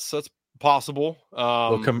 Yeah, that's possible.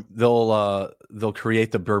 They'll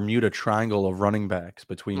create the Bermuda Triangle of running backs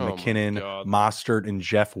between McKinnon, Mostert, and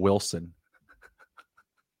Jeff Wilson.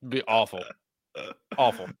 Be awful.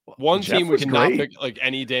 Awful. One Jeff team we cannot pick like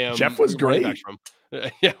any damn. Jeff was great. From.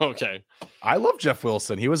 Yeah. Okay. I love Jeff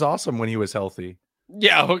Wilson. He was awesome when he was healthy.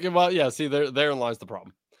 Yeah. Okay. Well, yeah. See, therein lies the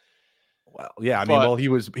problem. Well, yeah. I mean,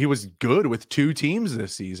 he was good with 2 teams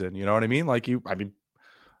this season. You know what I mean? Like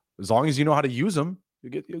as long as you know how to use them,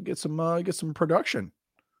 you'll get some production.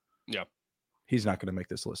 Yeah. He's not going to make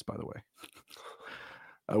this list, by the way.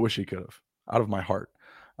 I wish he could have. Out of my heart.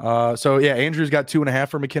 So yeah, Andrew's got 2.5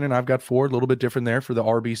 for McKinnon. I've got 4, a little bit different there for the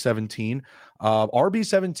RB17.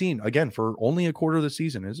 RB17 again for only a quarter of the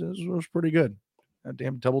season is pretty good.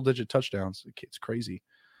 Damn double-digit touchdowns. It's crazy.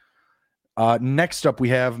 Next up, we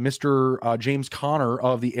have Mr. James Conner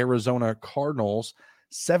of the Arizona Cardinals,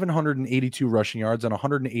 782 rushing yards on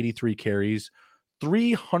 183 carries,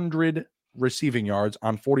 300 receiving yards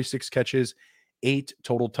on 46 catches, 8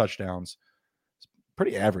 total touchdowns.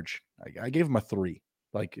 pretty average. I gave him a 3.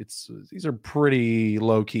 Like these are pretty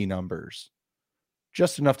low key numbers,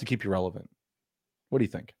 just enough to keep you relevant. What do you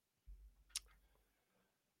think?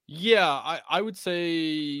 Yeah, I would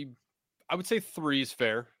say 3 is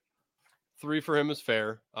fair. 3 for him is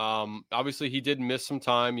fair. Obviously he did miss some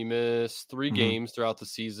time. He missed 3 Mm-hmm. games throughout the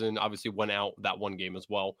season. Obviously went out that one game as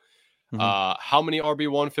well. Mm-hmm. How many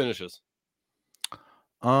RB1 finishes?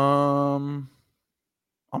 I'm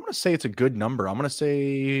gonna say it's a good number. I'm gonna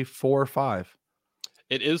say 4 or 5.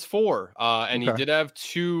 It is 4. And he Okay. did have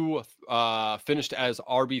 2 finished as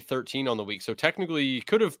RB13 on the week. So technically he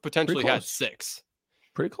could have Pretty potentially had close. 6.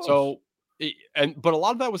 Pretty close. So but a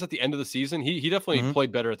lot of that was at the end of the season. He definitely Mm-hmm.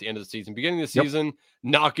 played better at the end of the season. Beginning of the Yep. season,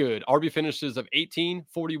 not good. RB finishes of 18,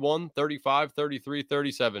 41, 35, 33,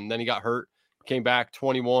 37. Then he got hurt, came back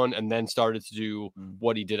 21, and then started to do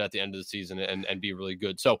what he did at the end of the season and be really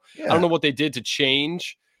good. So I don't know what they did to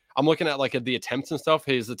change. I'm looking at like the attempts and stuff.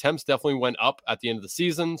 His attempts definitely went up at the end of the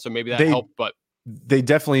season. So maybe that helped, but they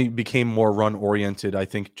definitely became more run oriented, I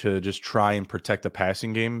think, to just try and protect the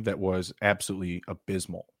passing game that was absolutely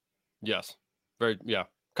abysmal. Yes.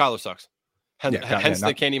 Kyler sucks. Hence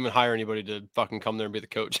they can't even hire anybody to fucking come there and be the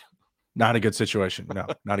coach. Not a good situation. No,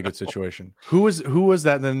 not a good situation. Who was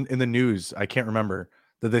that then in the news? I can't remember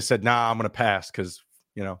that they said, "Nah, I'm going to pass because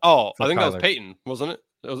Oh, I think Kyler. That was Peyton, wasn't it?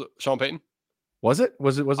 It was Sean Payton. Was it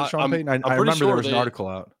Sean Payton? I remember sure there was an article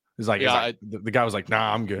out. It's like, the guy was like,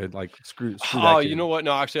 "Nah, I'm good." Like, screw that kid. You know what?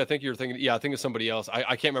 No, actually, I think you're thinking. Yeah, I think it's somebody else.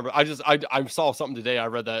 I can't remember. I saw something today. I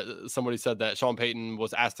read that somebody said that Sean Payton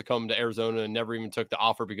was asked to come to Arizona and never even took the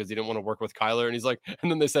offer because he didn't want to work with Kyler. And he's like,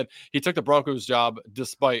 and then they said he took the Broncos job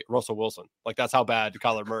despite Russell Wilson. Like that's how bad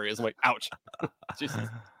Kyler Murray is. I'm like, ouch. Jesus.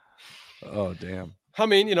 Oh damn. I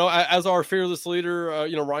mean, as our fearless leader,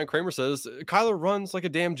 Ryan Kramer says, Kyler runs like a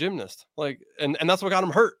damn gymnast. Like, and that's what got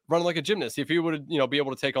him hurt, running like a gymnast. If he would, be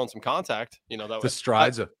able to take on some contact, that the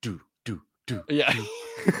strides of do. Yeah.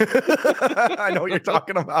 I know what you're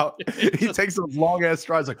talking about. He takes those long ass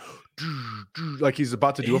strides like he's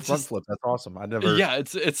about to do a front flip. That's awesome. I never. Yeah,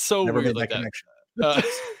 it's so never weird made like that that.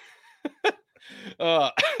 Connection.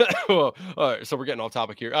 All right, so we're getting off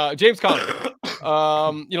topic here. James Conner.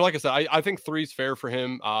 Like I said, I think 3's fair for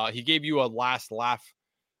him. He gave you a last half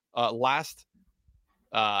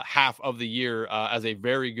of the year as a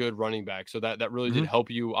very good running back. So that really did help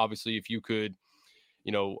you. Obviously, if you could,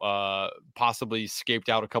 possibly scaped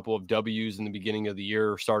out a couple of W's in the beginning of the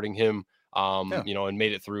year, starting him, and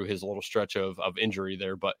made it through his little stretch of injury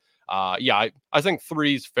there. But I think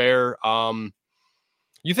 3's fair.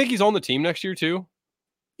 You think he's on the team next year too?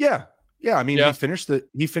 Yeah. I mean, he finished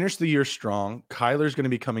the year strong. Kyler's going to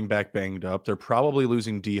be coming back banged up. They're probably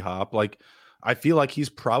losing D-Hop. Like, I feel like he's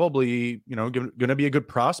probably, going to be a good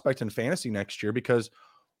prospect in fantasy next year because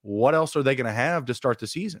what else are they going to have to start the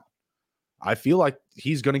season? I feel like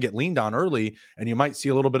he's going to get leaned on early, and you might see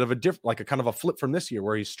a little bit of a kind of a flip from this year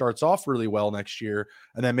where he starts off really well next year,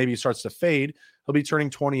 and then maybe he starts to fade. He'll be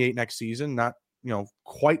turning 28 next season, not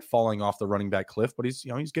quite falling off the running back cliff, but he's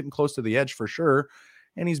getting close to the edge for sure.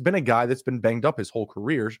 And he's been a guy that's been banged up his whole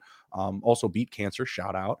career. Also beat cancer,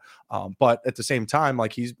 shout out. But at the same time,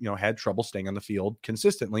 like he's had trouble staying on the field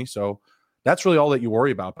consistently. So that's really all that you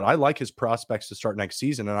worry about. But I like his prospects to start next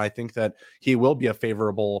season, and I think that he will be a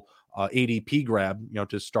favorable ADP grab,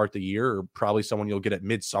 to start the year, or probably someone you'll get at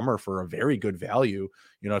midsummer for a very good value,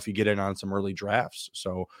 if you get in on some early drafts.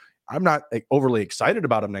 So I'm not overly excited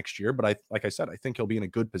about him next year, but like I said, I think he'll be in a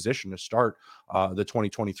good position to start the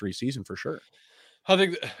 2023 season for sure. I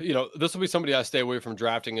think, this will be somebody I stay away from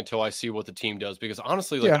drafting until I see what the team does, because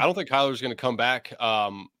honestly, I don't think Kyler's going to come back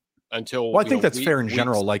until. Well, I think that's fair in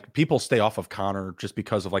general. Like, people stay off of Connor just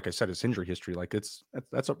because of, like I said, his injury history. Like, that's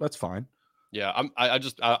fine. Yeah,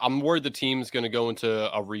 I'm worried the team's going to go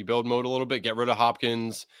into a rebuild mode a little bit, get rid of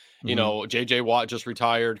Hopkins. JJ Watt just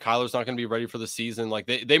retired. Kyler's not going to be ready for the season. Like,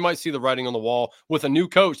 they might see the writing on the wall with a new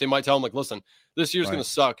coach. They might tell him, like, listen, this year's going to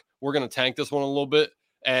suck. We're going to tank this one a little bit.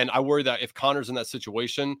 And I worry that if Connor's in that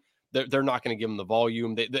situation, they're not going to give him the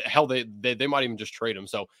volume. They might even just trade him.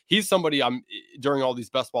 So he's somebody I'm during all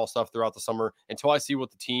these best ball stuff throughout the summer, until I see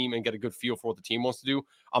what the team and get a good feel for what the team wants to do,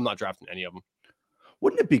 I'm not drafting any of them.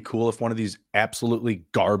 Wouldn't it be cool if one of these absolutely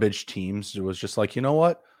garbage teams was just like, you know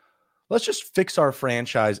what? let's just fix our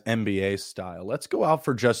franchise NBA style. Let's go out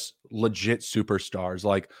for just legit superstars.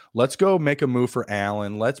 Like, let's go make a move for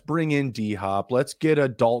Allen. Let's bring in D-Hop. Let's get a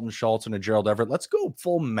Dalton Schultz and a Gerald Everett. Let's go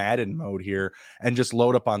full Madden mode here and just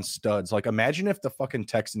load up on studs. Like, imagine if the fucking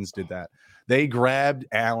Texans did that. They grabbed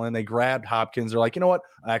Allen. They grabbed Hopkins. They're like, you know what?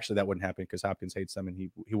 Actually, that wouldn't happen because Hopkins hates them and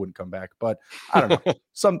he wouldn't come back. But I don't know.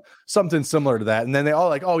 Something similar to that. And then they all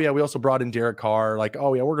like, oh, yeah, we also brought in Derek Carr. Like,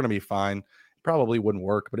 oh, yeah, we're going to be fine. Probably wouldn't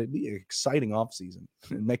work, but it'd be an exciting offseason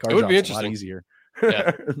and make our jobs a lot easier.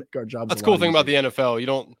 Yeah. Make our jobs. That's a cool thing about the NFL. You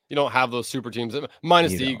don't have those super teams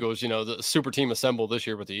minus the Eagles. The super team assembled this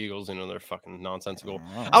year with the Eagles. They're fucking nonsensical.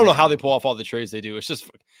 I don't know how they pull off all the trades they do.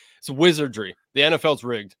 It's wizardry. The NFL's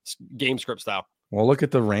rigged, game script style. Well, look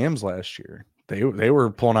at the Rams last year. They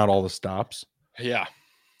were pulling out all the stops. Yeah.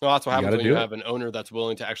 Well, that's what happens when you have an owner that's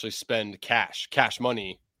willing to actually spend cash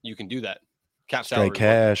money. You can do that. Cap salary. Straight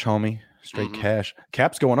cash, homie. Straight cash.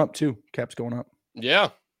 Cap's going up too. Cap's going up. Yeah.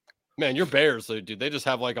 Man, your Bears, dude, they just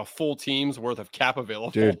have like a full team's worth of cap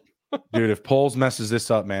available. Dude, if Poles messes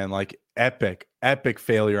this up, man, like epic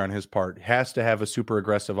failure on his part. Has to have a super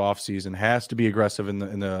aggressive offseason, has to be aggressive in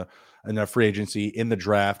the free agency, in the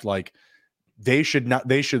draft. Like they should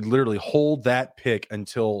literally hold that pick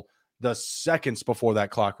until the seconds before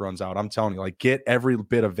that clock runs out. I'm telling you, like, get every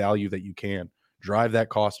bit of value that you can. Drive that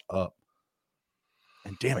cost up.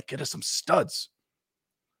 And damn it, get us some studs.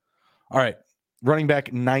 All right. Running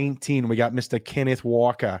back 19, we got Mr. Kenneth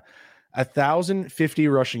Walker. 1,050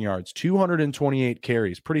 rushing yards, 228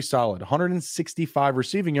 carries. Pretty solid. 165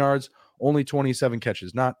 receiving yards, only 27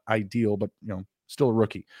 catches. Not ideal, but, still a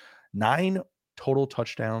rookie. 9 total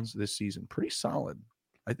touchdowns this season. Pretty solid.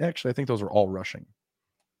 I think those are all rushing.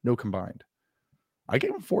 No combined. I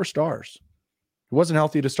gave him 4 stars. He wasn't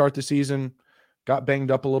healthy to start the season. Got banged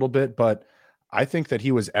up a little bit, but I think that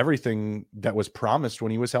he was everything that was promised when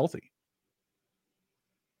he was healthy.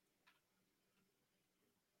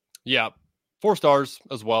 Yeah, 4 stars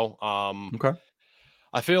as well. Okay.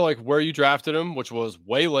 I feel like where you drafted him, which was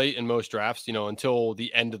way late in most drafts, until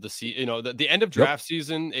the end of the season, the end of draft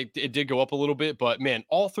season, it did go up a little bit, but man,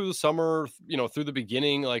 all through the summer, through the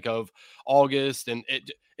beginning of August, and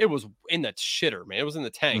it was in that shitter, man. It was in the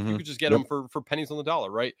tank. You could just get him for pennies on the dollar,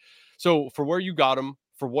 right? So for where you got him,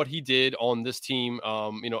 for what he did on this team,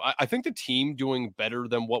 I think the team doing better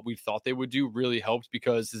than what we thought they would do really helped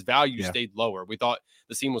because his value stayed lower. We thought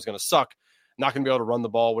the team was going to suck, not going to be able to run the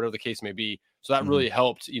ball, whatever the case may be. So that really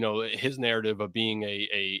helped, his narrative of being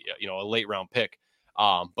a late round pick.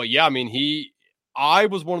 But yeah, I mean, I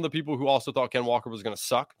was one of the people who also thought Ken Walker was going to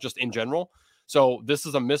suck just in general. So this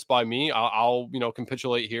is a miss by me. I'll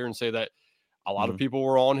capitulate here and say that a lot of people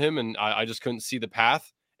were on him and I just couldn't see the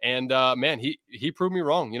path. And man, he proved me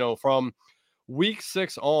wrong. From week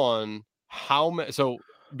 6 on, so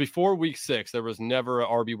before week 6, there was never an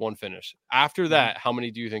RB1 finish. After that, how many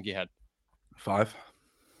do you think he had? 5.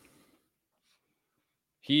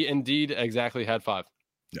 He indeed exactly had 5.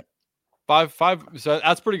 Yeah. 5. So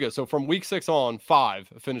that's pretty good. So from week 6 on,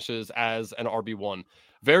 5 finishes as an RB1.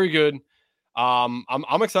 Very good. I'm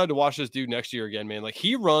excited to watch this dude next year again, man. Like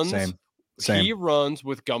he runs. Same. He runs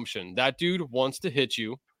with gumption. That dude wants to hit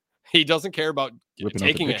you. He doesn't care about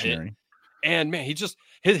taking a hit. And man, he just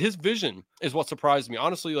his vision is what surprised me.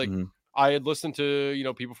 Honestly, like I had listened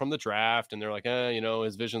to, people from the draft and they're like,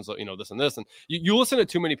 his vision's, this and this. And you listen to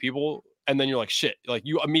too many people and then you're like, shit, like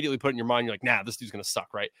you immediately put in your mind, you're like, nah, this dude's going to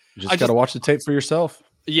suck. Right. You just got to watch the tape for yourself.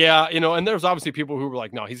 Yeah. And there's obviously people who were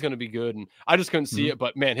like, no, he's going to be good. And I just couldn't see it,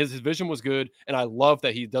 but man, his vision was good. And I love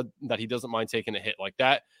that he doesn't mind taking a hit like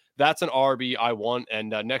that. That's an RB I want. And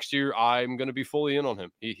next year I'm going to be fully in on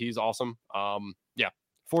him. He's awesome.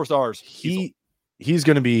 4 stars. He's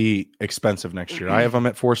going to be expensive next year. I have him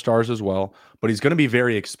at 4 stars as well, but he's going to be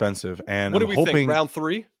very expensive. And what do we think? Round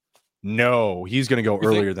 3? No, he's going to go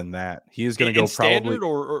earlier than that. He is going to go probably standard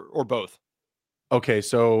or both. Okay,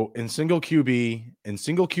 so in single QB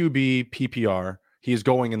PPR, he is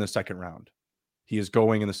going in the second round. He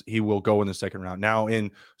will go in the second round. Now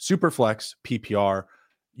in Superflex PPR,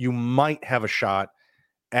 you might have a shot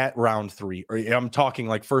at round 3, or I'm talking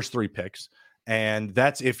like first 3 picks, and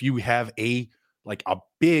that's if you have a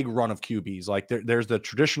big run of QBs. Like there's the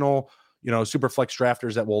traditional, super flex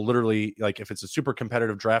drafters that will literally, like, if it's a super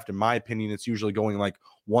competitive draft, in my opinion, it's usually going like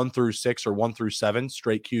 1 through 6 or 1 through 7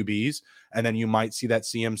 straight QBs. And then you might see that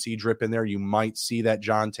CMC drip in there. You might see that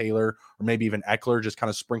John Taylor or maybe even Eckler just kind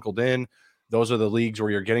of sprinkled in. Those are the leagues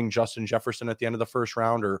where you're getting Justin Jefferson at the end of the first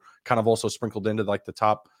round, or kind of also sprinkled into like the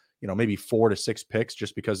top, maybe 4 to 6 picks,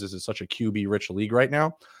 just because this is such a QB rich league right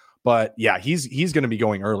now. But yeah, he's going to be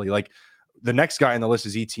going early. Like, the next guy on the list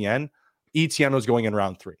is ETN. ETN was going in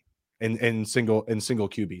round 3. in single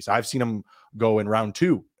QBs. I've seen him go in round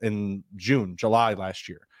 2 in July last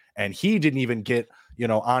year, and he didn't even get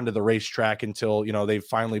onto the racetrack until they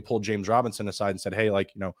finally pulled James Robinson aside and said, hey,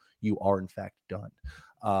 like, you are in fact done.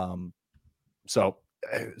 So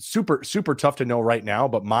super, super tough to know right now,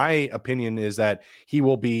 but my opinion is that he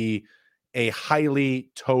will be a highly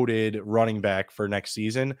toted running back for next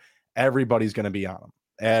season. Everybody's going to be on him.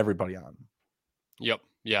 Everybody on him. Yep.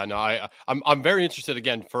 Yeah, no, I'm very interested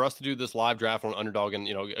again for us to do this live draft on Underdog. And,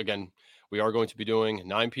 again, we are going to be doing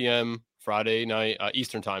 9 p.m. Friday night,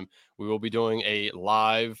 Eastern time. We will be doing a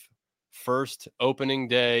live first opening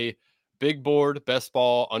day, big board, best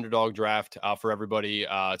ball, Underdog draft for everybody.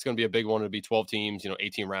 It's going to be a big one. It'll be 12 teams,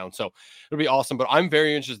 18 rounds. So it'll be awesome. But I'm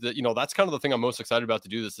very interested. That's kind of the thing I'm most excited about to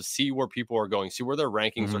do this, to see where people are going, see where their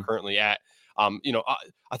rankings are currently at.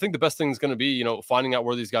 I think the best thing is going to be, finding out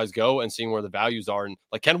where these guys go and seeing where the values are. And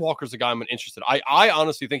like Ken Walker's a guy I'm interested. I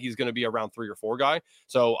honestly think he's going to be a round 3 or 4 guy.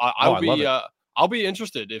 So I'll be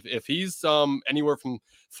interested if he's anywhere from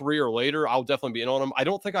 3 or later. I'll definitely be in on him. I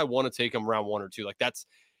don't think I want to take him round 1 or 2.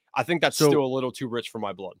 I think that's still a little too rich for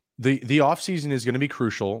my blood. The offseason is going to be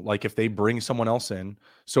crucial. Like if they bring someone else in.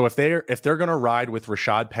 So if they're going to ride with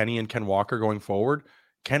Rashad Penny and Ken Walker going forward,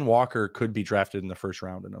 Ken Walker could be drafted in the first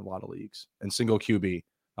round in a lot of leagues and single QB.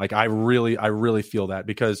 Like I really feel that,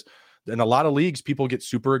 because in a lot of leagues, people get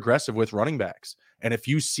super aggressive with running backs. And if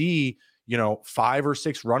you see, 5 or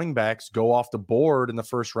 6 running backs go off the board in the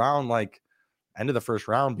first round, like end of the first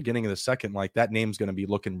round, beginning of the second, like that name's going to be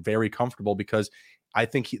looking very comfortable, because I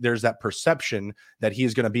think there's that perception that he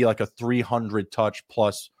is going to be like a 300 touch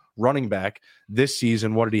plus running back this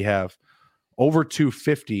season. What did he have? Over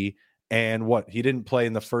 250. And what, he didn't play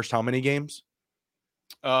in the first how many games?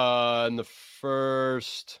 In the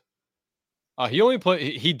first,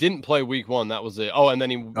 he didn't play week 1. That was it. Oh, and then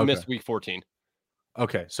he missed week 14.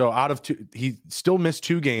 Okay. So out of 2, he still missed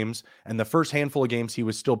 2 games, and the first handful of games he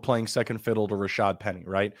was still playing second fiddle to Rashad Penny,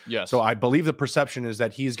 right? Yes. So I believe the perception is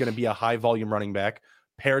that he's going to be a high volume running back.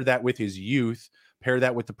 Pair that with his youth, pair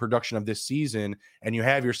that with the production of this season, and you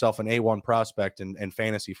have yourself an A1 prospect and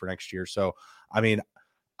fantasy for next year. So, I mean,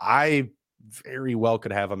 I very well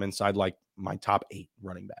could have him inside like my top 8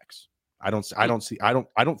 running backs. I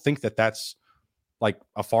don't think that that's like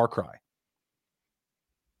a far cry.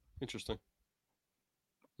 Interesting.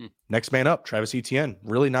 Next man up, Travis Etienne.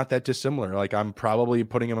 Really not that dissimilar. Like I'm probably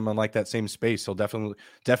putting him in like that same space. He'll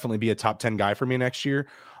definitely be a top 10 guy for me next year.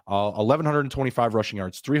 1,125 rushing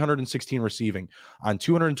yards, 316 receiving on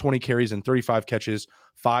 220 carries and 35 catches,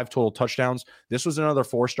 5 total touchdowns. This was another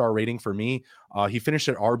 4-star rating for me. He finished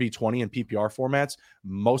at RB20 in PPR formats,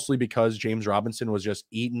 mostly because James Robinson was just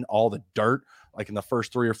eating all the dirt like in the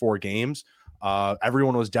first 3 or 4 games.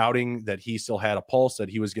 Everyone was doubting that he still had a pulse, that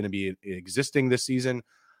he was going to be existing this season.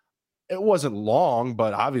 It wasn't long,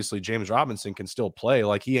 but obviously James Robinson can still play.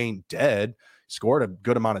 Like he ain't dead. Scored a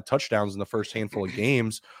good amount of touchdowns in the first handful of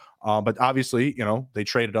games. But obviously, they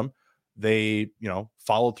traded him. They,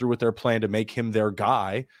 followed through with their plan to make him their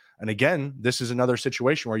guy. And again, this is another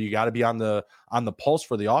situation where you got to be on the pulse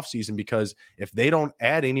for the offseason, because if they don't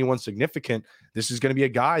add anyone significant, this is going to be a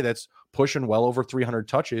guy that's pushing well over 300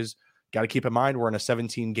 touches. Got to keep in mind, we're in a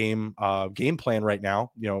 17 game game plan right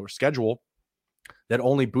now, schedule that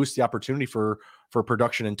only boosts the opportunity for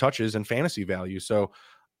production and touches and fantasy value. So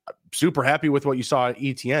super happy with what you saw at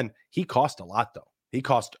ETN. He cost a lot though. He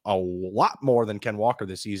cost a lot more than Ken Walker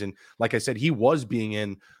this season. Like I said, he was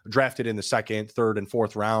being drafted in the 2nd, 3rd, and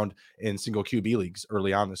 4th round in single QB leagues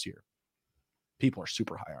early on this year. People are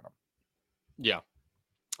super high on him. Yeah.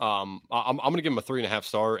 I'm going to give him a 3.5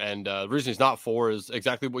 star. And the reason he's not 4 is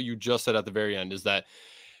exactly what you just said at the very end, is that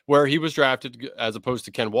where he was drafted as opposed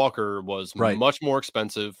to Ken Walker was much more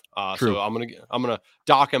expensive. So I'm gonna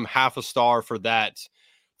dock him half a star for that.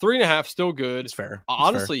 3.5 still good. It's fair.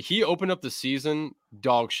 Honestly, he opened up the season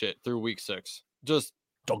dog shit through week 6. Just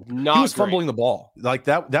not. He was fumbling the ball. Like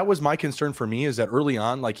that was my concern for me, is that early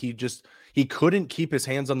on, like he couldn't keep his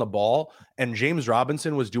hands on the ball, and James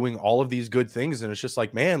Robinson was doing all of these good things, and it's just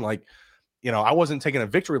like, man, like, I wasn't taking a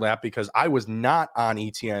victory lap because I was not on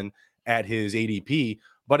ETN at his ADP.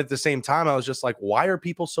 But at the same time, I was just like, why are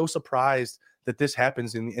people so surprised that this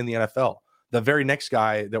happens in the NFL? The very next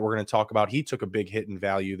guy that we're going to talk about, he took a big hit in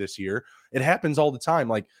value this year. It happens all the time.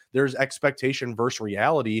 Like there's expectation versus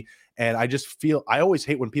reality. And I always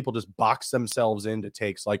hate when people just box themselves into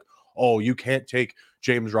takes like, oh, you can't take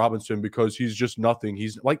James Robinson because he's just nothing.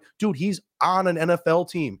 He's like, dude, he's on an NFL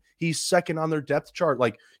team. He's 2nd on their depth chart.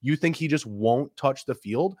 Like you think he just won't touch the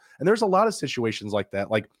field? And there's a lot of situations like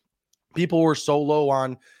that. Like, people were so low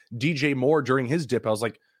on DJ Moore during his dip. I was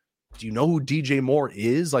like, do you know who DJ Moore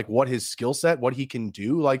is? Like what his skill set, what he can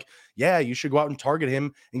do? Like, yeah, you should go out and target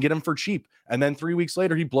him and get him for cheap. And then 3 weeks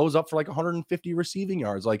later, he blows up for like 150 receiving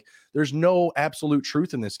yards. Like there's no absolute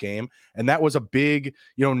truth in this game. And that was a big,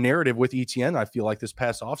 narrative with ETN. I feel like this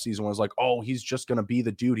past offseason was like, oh, he's just going to be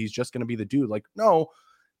the dude. He's just going to be the dude. Like, no,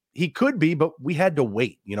 he could be, but we had to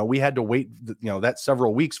wait. We had to wait, that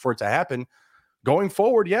several weeks for it to happen. Going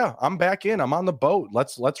forward, yeah, I'm back in. I'm on the boat.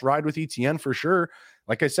 Let's ride with ETN for sure.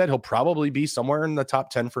 Like I said, he'll probably be somewhere in the top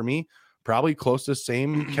 10 for me, probably close to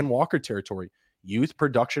same Ken Walker territory. Youth,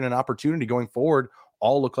 production, and opportunity going forward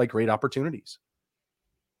all look like great opportunities.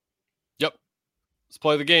 Yep. Let's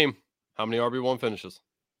play the game. How many RB1 finishes?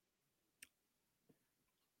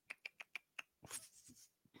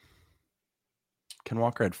 Ken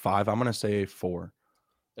Walker had 5. I'm going to say 4.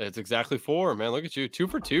 It's exactly 4, man. Look at you. 2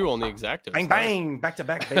 for 2 on the exacta. Bang, bang. Back to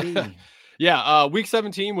back, baby. Yeah. Week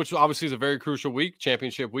 17, which obviously is a very crucial week,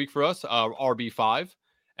 championship week for us, RB5.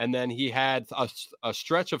 And then he had a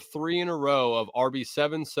stretch of 3 in a row of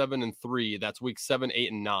RB7, 7, and 3. That's week 7,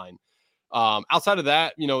 8, and 9. Outside of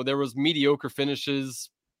that, there was mediocre finishes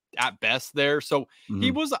at best there. So he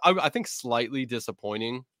was, I think, slightly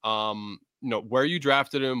disappointing. Where you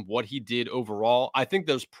drafted him, what he did overall. I think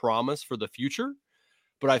there's promise for the future.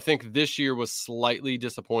 But I think this year was slightly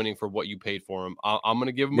disappointing for what you paid for him. I'm going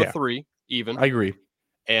to give him a 3 even. I agree.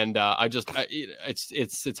 And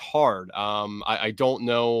it's hard. I don't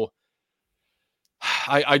know.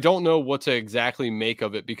 I don't know what to exactly make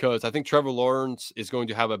of it because I think Trevor Lawrence is going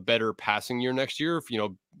to have a better passing year next year.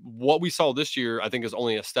 What we saw this year, I think is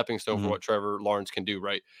only a stepping stone for what Trevor Lawrence can do.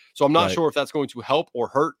 Right. So I'm not sure if that's going to help or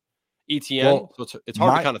hurt ETN. Well, so it's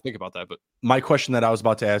hard to kind of think about that. But my question that I was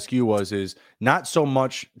about to ask you is not so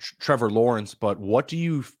much Trevor Lawrence, but what do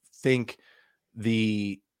you think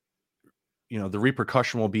the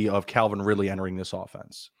repercussion will be of Calvin Ridley entering this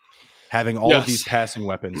offense, having all of these passing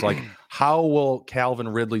weapons? Like, how will Calvin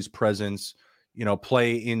Ridley's presence,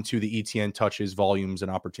 play into the ETN touches, volumes,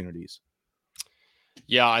 and opportunities?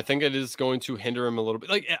 Yeah, I think it is going to hinder him a little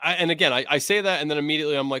bit. I say that, and then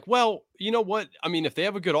immediately I'm like, well, you know what? I mean, if they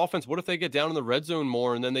have a good offense, what if they get down in the red zone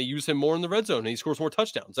more, and then they use him more in the red zone, and he scores more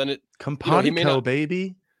touchdowns? And Compatico,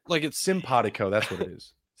 baby. Like it's simpatico. That's what it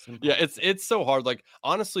is. Yeah, it's so hard. Like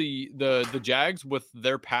honestly, the Jags with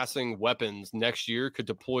their passing weapons next year could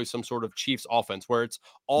deploy some sort of Chiefs offense where it's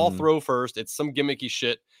all throw first. It's some gimmicky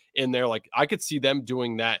shit in there. Like I could see them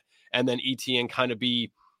doing that, and then ETN kind of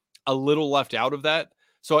be a little left out of that.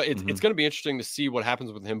 So it's going to be interesting to see what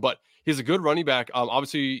happens with him, but he's a good running back.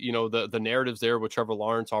 Obviously, the narratives there with Trevor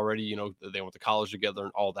Lawrence already, they went to college together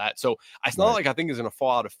and all that. So it's not like I think he's going to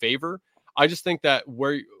fall out of favor. I just think that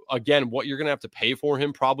what you're going to have to pay for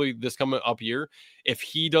him probably this coming up year, if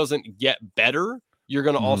he doesn't get better, you're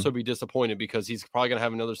going to also be disappointed because he's probably going to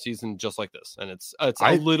have another season just like this. And it's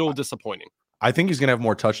a little disappointing. I think he's going to have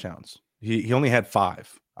more touchdowns. He only had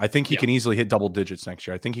 5. I think he can easily hit double digits next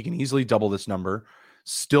year. I think he can easily double this number,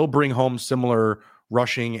 still bring home similar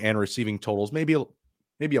rushing and receiving totals, maybe a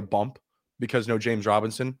bump because no James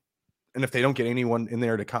Robinson. And if they don't get anyone in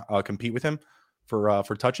there to compete with him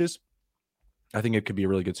for touches, I think it could be a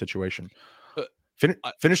really good situation.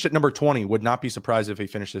 Finished at number 20. Would not be surprised if he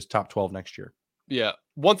finishes top 12 next year. Yeah.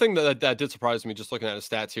 One thing that did surprise me just looking at his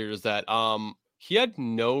stats here is that he had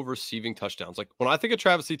no receiving touchdowns. Like when I think of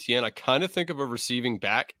Travis Etienne, I kind of think of a receiving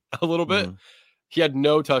back a little bit. He had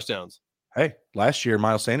no touchdowns. Hey, last year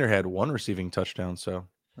Miles Sanders had 1 receiving touchdown. So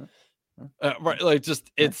right, like just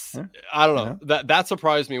I don't know. That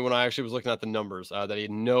surprised me when I actually was looking at the numbers that he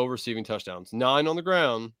had no receiving touchdowns, 9 on the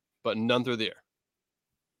ground, but none through the air.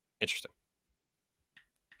 Interesting.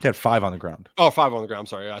 He had 5 on the ground. Oh, 5 on the ground. I'm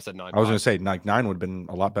sorry, I said 9. I was going to say 9 would have been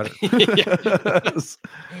a lot better.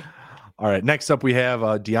 All right, next up we have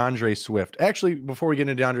DeAndre Swift. Actually, before we get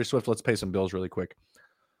into DeAndre Swift, let's pay some bills really quick.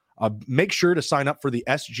 Make sure to sign up for the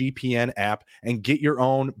SGPN app and get your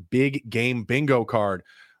own big game bingo card.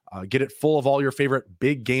 Get it full of all your favorite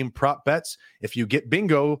big game prop bets. If you get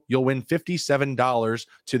bingo, you'll win $57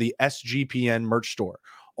 to the SGPN merch store.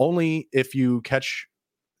 Only if you catch.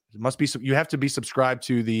 You have to be subscribed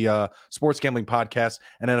to the Sports Gambling Podcast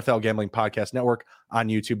and NFL Gambling Podcast Network on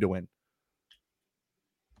YouTube to win.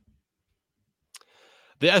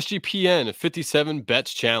 The SGPN 57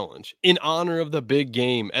 Bets Challenge. In honor of the big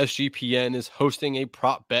game, SGPN is hosting a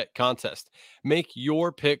prop bet contest. Make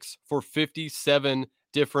your picks for 57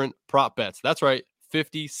 different prop bets. That's right,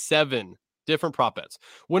 57 different prop bets.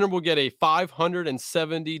 Winner will get a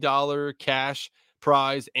 $570 cash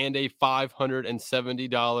prize and a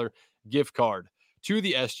 $570 gift card to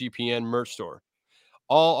the SGPN merch store.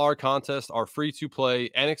 All our contests are free to play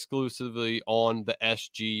and exclusively on the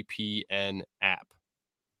SGPN app.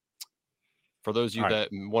 For those of you that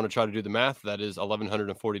want to try to do the math, that is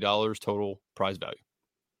 $1,140 total prize value.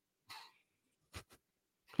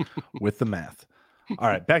 With the math. All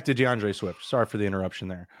right, back to DeAndre Swift. Sorry for the interruption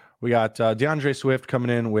there. We got DeAndre Swift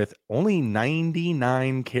coming in with only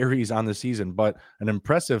 99 carries on the season, but an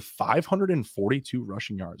impressive 542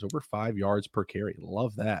 rushing yards, over 5 yards per carry.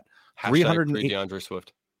 Love that. Hashtag free DeAndre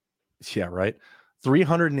Swift. Yeah, right.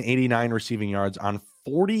 389 receiving yards on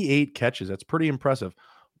 48 catches. That's pretty impressive.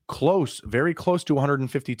 Close, very close to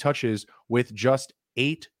 150 touches with just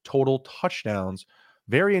 8 total touchdowns.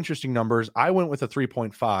 Very interesting numbers. I went with a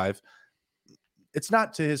 3.5. It's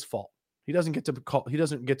not to his fault. He doesn't get to call. He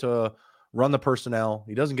doesn't get to run the personnel.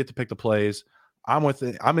 He doesn't get to pick the plays. I'm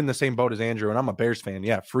in the same boat as Andrew, and I'm a Bears fan.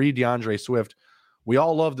 Yeah, free DeAndre Swift. We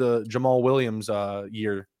all love the Jamal Williams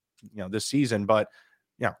year, this season, but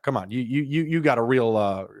yeah, come on, you got a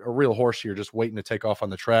real horse here, just waiting to take off on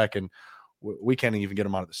the track, and we can't even get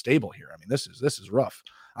him out of the stable here. I mean, this is rough.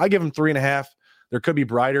 I give him 3.5. There could be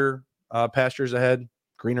brighter pastures ahead,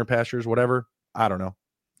 greener pastures, whatever. I don't know.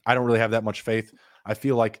 I don't really have that much faith. I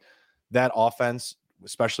feel like that offense,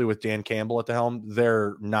 especially with Dan Campbell at the helm,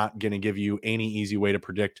 they're not going to give you any easy way to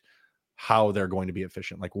predict how they're going to be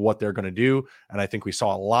efficient, like what they're going to do. And I think we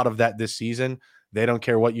saw a lot of that this season. They don't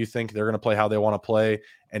care what you think. They're going to play how they want to play,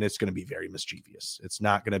 and it's going to be very mischievous. It's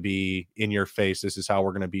not going to be in your face. This is how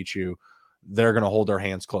we're going to beat you. They're going to hold their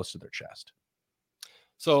hands close to their chest.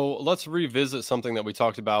 So let's revisit something that we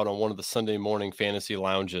talked about on one of the Sunday morning fantasy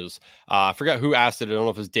lounges. I forgot who asked it. I don't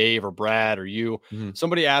know if it was Dave or Brad or you. Mm-hmm.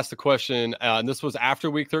 Somebody asked the question, and this was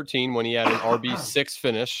after week 13 when he had an RB6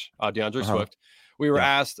 finish, DeAndre Swift. We were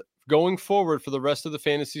asked, going forward for the rest of the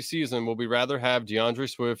fantasy season, will we rather have DeAndre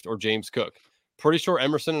Swift or James Cook? Pretty sure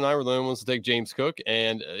Emerson and I were the only ones to take James Cook,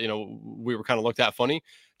 and we were kind of looked at funny.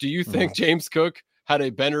 Do you think James Cook had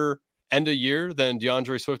a better end of year than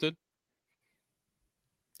DeAndre Swift did?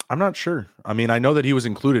 I'm not sure. I mean, I know that he was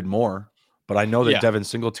included more, but I know that Devin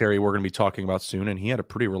Singletary we're going to be talking about soon, and he had a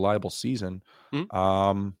pretty reliable season.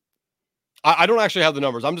 Mm-hmm. I don't actually have the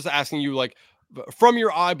numbers. I'm just asking you, like, from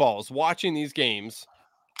your eyeballs watching these games.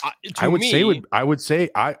 I would say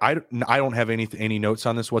I don't have any notes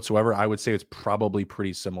on this whatsoever. I would say it's probably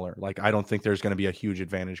pretty similar. Like, I don't think there's going to be a huge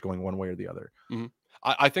advantage going one way or the other. Mm-hmm.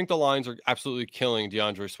 I think the Lions are absolutely killing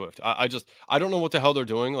DeAndre Swift. I don't know what the hell they're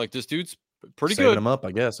doing. Like, this dude's pretty saving good. Him up,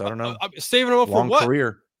 I guess. I don't know. Saving him up for what? Long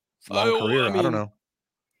career. I don't know.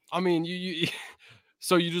 I mean, you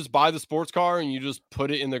so you just buy the sports car and you just put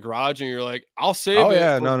it in the garage and you're like, I'll save it. Oh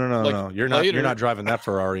yeah, no. You're not driving that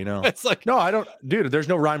Ferrari, no. It's like, no, I don't, dude. There's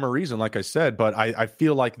no rhyme or reason, like I said, but I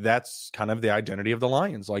feel like that's kind of the identity of the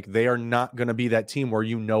Lions. Like, they are not going to be that team where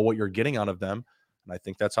you know what you're getting out of them, and I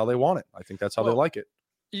think that's how they want it. I think that's how they like it.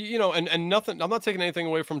 And nothing. I'm not taking anything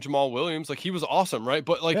away from Jamal Williams. Like, he was awesome, right?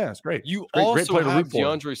 But like, yeah, it's great. You great, also great have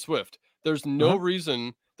DeAndre Swift. There's no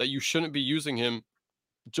reason that you shouldn't be using him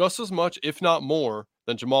just as much, if not more,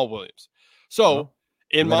 than Jamal Williams. So,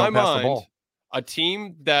 in my mind, a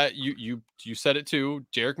team that you said it too,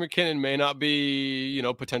 Jerick McKinnon may not be,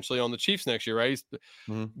 potentially on the Chiefs next year, right?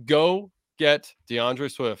 Go get DeAndre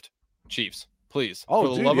Swift, Chiefs, please. For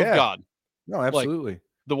the love of God. No, absolutely.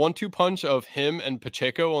 The 1-2 punch of him and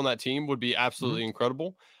Pacheco on that team would be absolutely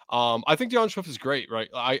incredible. I think DeAndre Swift is great,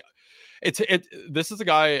 right? This is a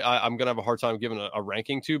guy I'm gonna have a hard time giving a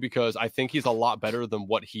ranking to, because I think he's a lot better than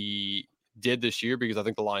what he did this year, because I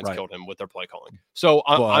think the Lions killed him with their play calling. So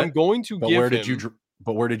I'm going to give him.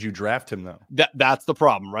 But where did you draft him though? That's the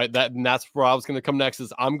problem, right? That's where I was going to come next.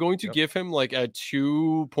 Is I'm going to give him like a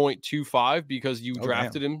 2.25 because you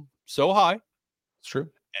drafted him so high. It's true,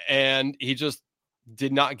 and he just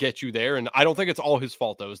did not get you there. And I don't think it's all his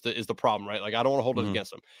fault, though, is the problem, right? Like, I don't want to hold it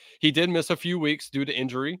against him. He did miss a few weeks due to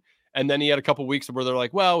injury. And then he had a couple weeks where they're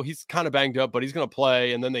like, well, he's kind of banged up, but he's going to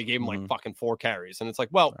play. And then they gave him like fucking 4 carries. And it's like,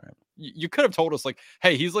 well, you could have told us, like,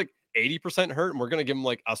 hey, he's like 80% hurt and we're going to give him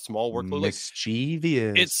like a small workload.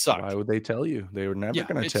 Mischievous. It sucked. Why would they tell you? They were never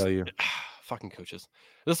going to tell you. Fucking coaches.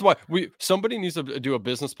 This is why somebody needs to do a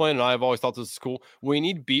business plan. And I've always thought this is cool. We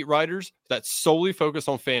need beat writers that solely focus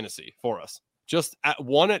on fantasy for us. Just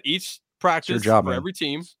one at each practice for every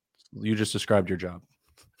team. You just described your job.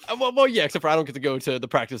 Well, yeah, except for I don't get to go to the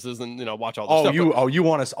practices and watch all the stuff. You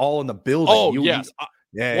want us all in the building? Oh, yes,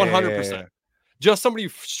 100%. Just somebody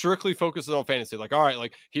strictly focuses on fantasy. Like, all right,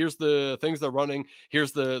 like here's the things they're running.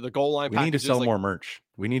 Here's the goal line. We need to sell more merch.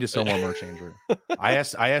 We need to sell more merch, Andrew. I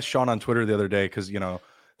asked Sean on Twitter the other day because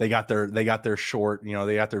They got their short,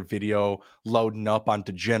 they got their video loading up on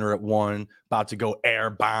Degenerate One, about to go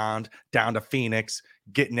airbound down to Phoenix,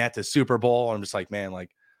 getting at the Super Bowl. I'm just like, man, like,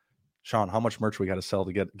 Sean, how much merch we got to sell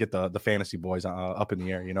to get the fantasy boys up in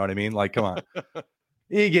the air? You know what I mean? Like, come on.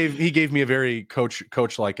 He gave me a very coach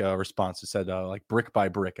like response. It said like brick by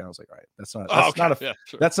brick, and I was like, all right,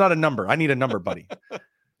 that's not a number. I need a number, buddy.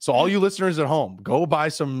 So all you listeners at home, go buy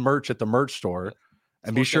some merch at the merch store,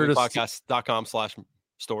 and be sure to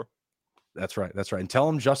podcast.com/store. That's right, and tell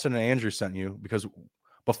them Justin and Andrew sent you, because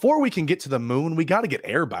before we can get to the moon, we got to get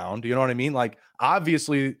airbound. You know what I mean? Like,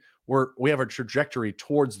 obviously we have a trajectory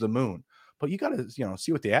towards the moon, but you got to,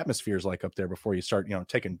 see what the atmosphere is like up there before you start,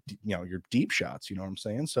 taking, your deep shots. You know what I'm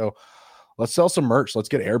saying? So let's sell some merch. Let's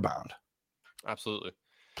get airbound. Absolutely.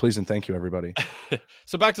 Please and thank you, everybody.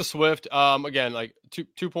 So back to Swift. Again, like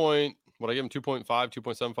 2 point, what I give him 2.5,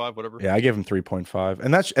 2.75, whatever. Yeah, I gave him 3.5.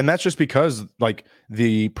 And that's just because like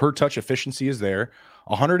the per touch efficiency is there.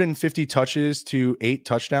 150 touches to 8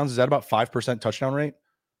 touchdowns. Is that about 5% touchdown rate?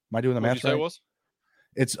 Am I doing the math right? It was?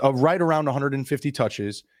 It's right around 150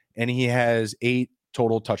 touches, and he has 8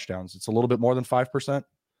 total touchdowns. It's a little bit more than 5%.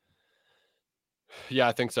 Yeah,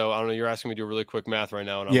 I think so. I don't know. You're asking me to do really quick math right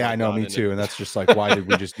now. And I know, me too. And that's just like, why did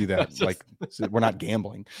we just do that? Like, we're not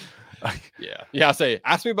gambling. Yeah. I say,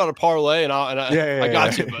 ask me about a parlay, and I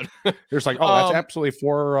got you. But there's like, that's absolutely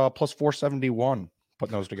 4 plus 471.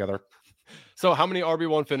 Putting those together. So, how many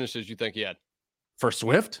RB1 finishes you think he had for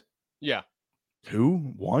Swift? Yeah, 2,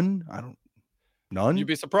 1. None. You'd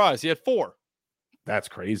be surprised. He had 4. That's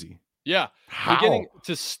crazy. Yeah. How? Beginning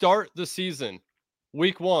to start the season,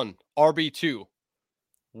 week 1, RB2.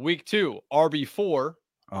 Week 2, RB4.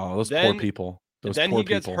 Oh, those poor people. Then he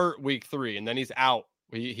gets hurt week 3, and then he's out.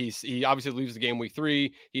 He obviously leaves the game week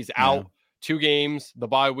 3. He's out 2 games, the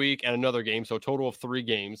bye week, and another game. So a total of 3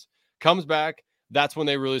 games. Comes back. That's when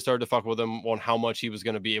they really started to fuck with him on how much he was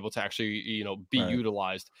going to be able to actually, be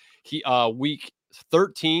utilized. He week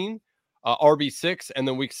 13, RB6, and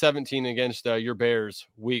then week 17 against your Bears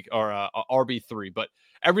week or RB3. But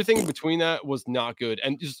everything in between that was not good.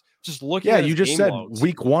 And just looking at you just said logs,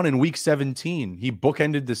 week 1 and week 17, he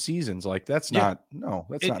bookended the seasons. Like, that's not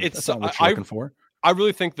what you're looking for. I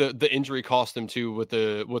really think the injury cost him too with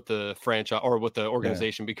the franchise or with the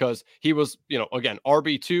organization, because he was, again,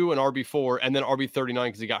 RB2 and RB4 and then RB39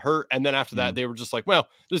 because he got hurt. And then after that, they were just like, well,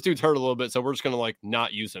 this dude's hurt a little bit, so we're just going to like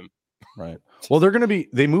not use him. Right. Well,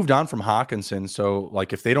 they moved on from Hawkinson. So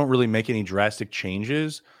like, if they don't really make any drastic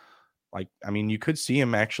changes, like, I mean, you could see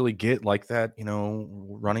him actually get like that,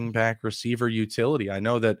 running back receiver utility. I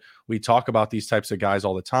know that we talk about these types of guys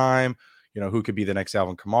all the time, who could be the next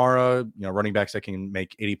Alvin Kamara, running backs that can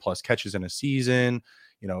make 80 plus catches in a season,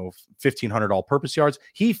 1,500 all purpose yards.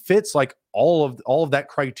 He fits like all of that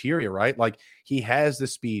criteria, right? Like, he has the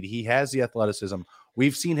speed, he has the athleticism.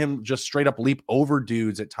 We've seen him just straight up leap over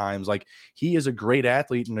dudes at times. Like, he is a great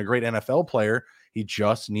athlete and a great NFL player. He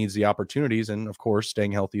just needs the opportunities. And of course,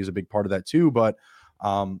 staying healthy is a big part of that too. But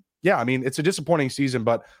I mean, it's a disappointing season,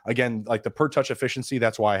 but again, like the per touch efficiency,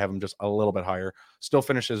 that's why I have him just a little bit higher. Still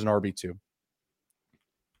finishes an RB2.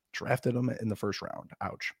 Drafted him in the first round.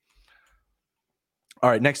 Ouch. All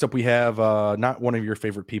right. Next up, we have not one of your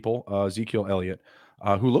favorite people, Ezekiel Elliott,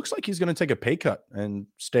 who looks like he's going to take a pay cut and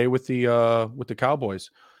stay with the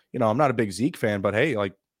Cowboys. I'm not a big Zeke fan, but hey,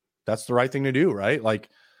 like, that's the right thing to do, right? Like,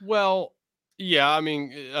 well, yeah, I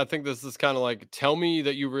mean, I think this is kind of like, tell me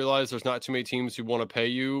that you realize there's not too many teams who want to pay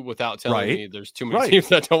you without telling me there's too many teams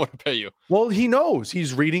that don't want to pay you. Well, he knows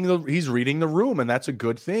he's reading the room, and that's a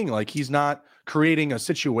good thing. Like, he's not creating a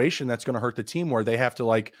situation that's going to hurt the team where they have to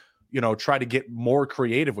like, try to get more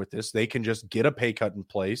creative with this. They can just get a pay cut in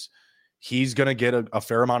place. He's going to get a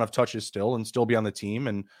fair amount of touches still and still be on the team.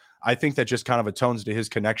 And I think that just kind of atones to his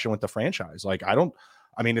connection with the franchise. Like,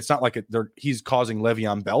 it's not like he's causing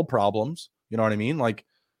Le'Veon Bell problems. You know what I mean? Like,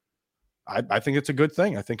 I think it's a good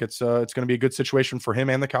thing. I think it's going to be a good situation for him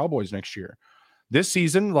and the Cowboys next year. This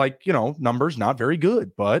season, like, numbers not very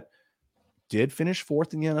good, but did finish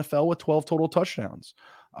 4th in the NFL with 12 total touchdowns.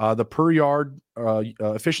 The per yard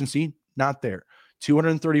efficiency, not there.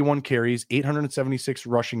 231 carries, 876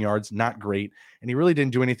 rushing yards, not great. And he really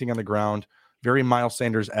didn't do anything on the ground. Very Miles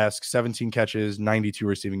Sanders-esque, 17 catches, 92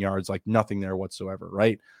 receiving yards, like nothing there whatsoever,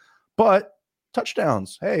 right? But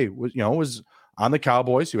touchdowns, hey, was on the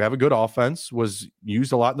Cowboys, who have a good offense, was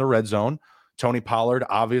used a lot in the red zone. Tony Pollard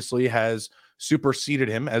obviously has superseded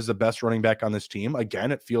him as the best running back on this team.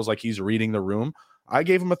 Again, it feels like he's reading the room. I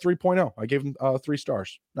gave him a 3.0. I gave him 3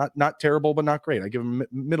 stars. Not terrible, but not great. I give him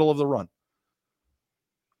middle of the run.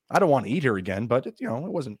 I don't want to eat here again, but it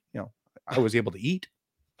wasn't, I was able to eat.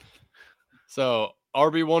 So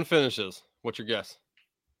RB1 finishes. What's your guess?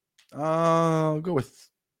 I'll go with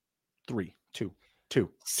 3, 2. 2.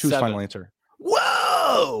 2's 7. final answer.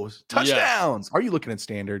 Whoa! Yes. Touchdowns. Are you looking at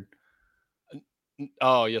standard?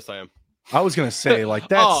 Oh, yes, I am. I was going to say, like,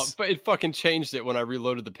 that's... but it fucking changed it when I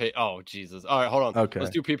reloaded the page. Oh, Jesus. All right, hold on. Okay.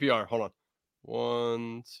 Let's do PPR. Hold on.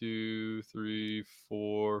 1, 2, 3,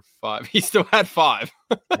 4, 5. He still had 5.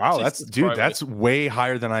 Wow, that's way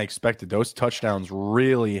higher than I expected. Those touchdowns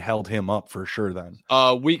really held him up for sure then.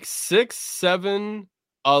 Week 6, 7,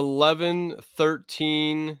 11,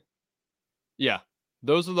 13. Yeah.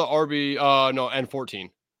 Those are the RB and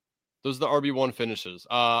 14. Those are the RB1 finishes.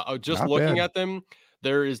 Just Not looking bad. at them,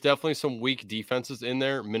 there is definitely some weak defenses in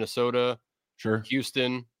there. Minnesota, Sure.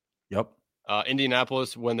 Houston, Yep.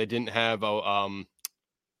 Indianapolis when they didn't have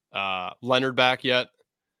Leonard back yet.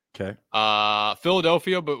 Okay.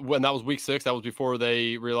 Philadelphia, but when that was week 6, that was before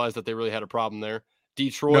they realized that they really had a problem there.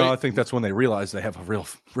 Detroit. No, I think that's when they realized they have a real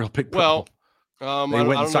big problem. They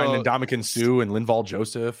went and signed Ndamukong Suh and Linval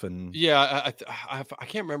Joseph, and yeah, I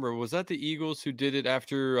can't remember. Was that the Eagles who did it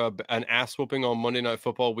after an ass whooping on Monday Night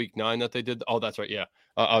Football Week 9 that they did? Oh, that's right. Yeah,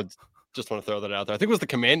 I just want to throw that out there. I think it was the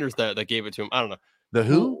Commanders that gave it to him. I don't know. The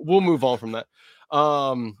who? We'll move on from that.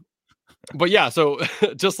 But yeah, so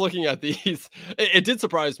just looking at these, it did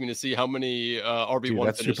surprise me to see how many RB1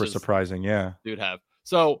 that's super surprising. Yeah, dude have.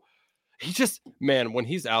 So he just, man, when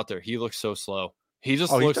he's out there, he looks so slow. He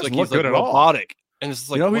just looks like he's like robotic. And it's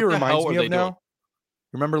just like, you know who he what the reminds hell me are of they now? doing?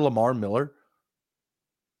 Remember Lamar Miller?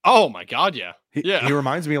 Oh my God, yeah. He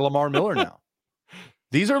reminds me of Lamar Miller now.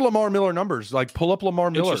 These are Lamar Miller numbers. Like, pull up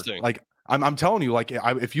Lamar Miller. Like, I'm telling you, like,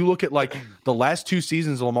 if you look at like the last 2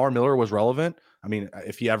 seasons Lamar Miller was relevant, I mean,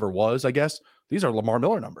 if he ever was, I guess, these are Lamar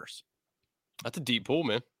Miller numbers. That's a deep pool,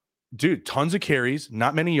 man. Dude, tons of carries,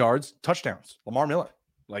 not many yards, touchdowns. Lamar Miller.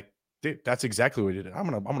 Like, dude, that's exactly what he did. I'm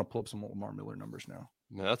gonna pull up some Lamar Miller numbers now.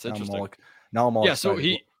 Man, that's interesting. Now I'm all yeah, excited. So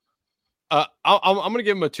he I'm gonna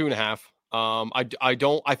give him a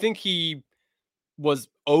 2.5. I think he was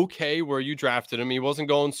okay where you drafted him. He wasn't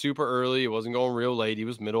going super early, he wasn't going real late. He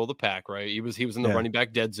was middle of the pack, right? He was in the running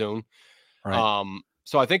back dead zone. Right.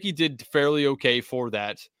 So I think he did fairly okay for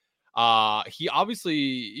that. He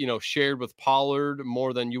obviously, shared with Pollard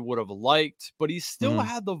more than you would have liked, but he still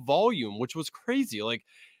had the volume, which was crazy. Like,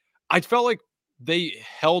 I felt like they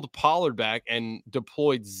held Pollard back and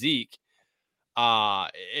deployed Zeke.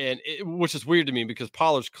 Which is weird to me because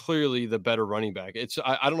Pollard's clearly the better running back.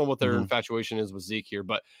 I don't know what their infatuation is with Zeke here,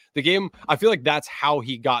 but the game, I feel like that's how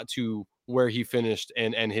he got to where he finished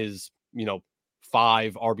and his,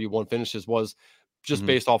 5 RB1 finishes was just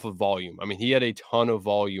based off of volume. I mean, he had a ton of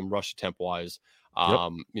volume rush attempt wise,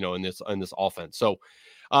 in this offense. So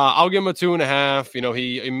I'll give him a 2.5.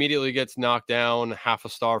 He immediately gets knocked down, half a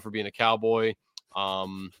star for being a Cowboy.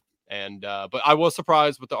 But I was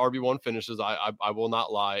surprised with the RB1 finishes. I will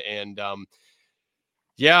not lie. And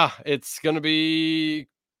it's going to be,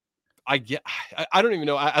 I don't even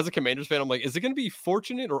know. As a Commanders fan, I'm like, is it going to be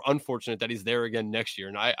fortunate or unfortunate that he's there again next year?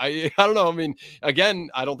 And I don't know. I mean, again,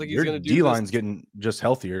 I don't think he's going to do D-line's getting just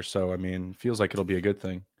healthier. So, I mean, feels like it'll be a good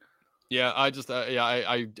thing. Yeah, I just,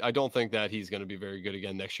 I don't think that he's going to be very good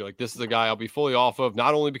again next year. Like, this is a guy I'll be fully off of,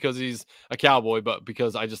 not only because he's a Cowboy, but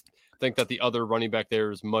because I just think that the other running back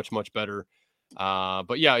there is much, much better.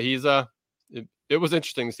 But yeah, he's, it was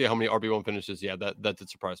interesting to see how many RB1 finishes. Yeah, that did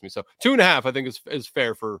surprise me. So 2.5, I think is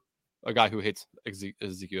fair for a guy who hates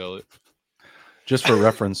Ezekiel Elliott. Just for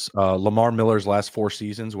reference, Lamar Miller's last 4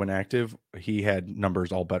 seasons when active, he had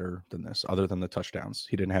numbers all better than this, other than the touchdowns.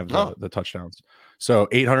 He didn't have the touchdowns. So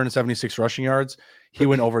 876 rushing yards. He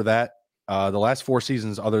went over that. The last 4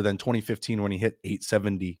 seasons, other than 2015 when he hit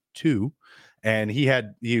 872. And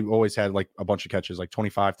he always had like a bunch of catches, like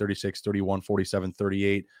 25, 36, 31, 47,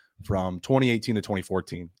 38 from 2018 to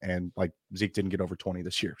 2014. And like Zeke didn't get over 20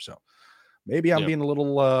 this year. So maybe I'm being a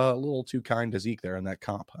little too kind to Zeke there in that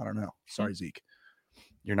comp. I don't know. Sorry, Zeke.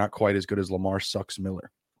 You're not quite as good as Lamar Sucks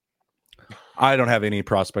Miller. I don't have any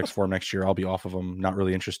prospects for him next year. I'll be off of him. Not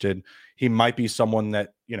really interested. He might be someone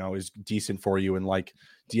that, is decent for you in like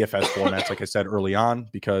DFS formats, like I said early on,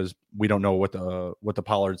 because we don't know what the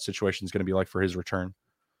Pollard situation is going to be like for his return.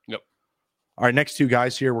 Yep. All right, next 2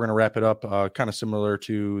 guys here. We're going to wrap it up kind of similar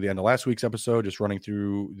to the end of last week's episode, just running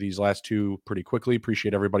through these last 2 pretty quickly.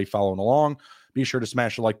 Appreciate everybody following along. Be sure to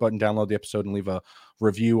smash the like button, download the episode, and leave a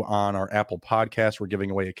review on our Apple Podcast. We're giving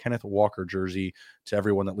away a Kenneth Walker jersey to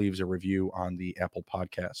everyone that leaves a review on the Apple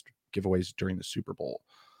Podcast giveaways during the Super Bowl.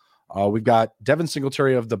 We've got Devin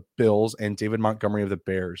Singletary of the Bills and David Montgomery of the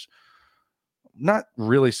Bears. Not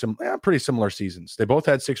really pretty similar seasons. They both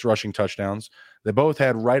had 6 rushing touchdowns. They both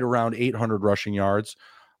had right around 800 rushing yards.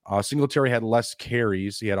 Singletary had less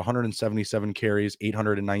carries. He had 177 carries,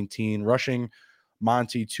 819 rushing.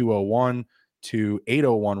 Monty 201 to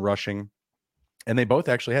 801 rushing. And they both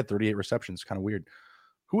actually had 38 receptions. Kind of weird.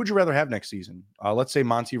 Who would you rather have next season? Let's say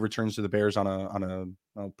Monty returns to the Bears on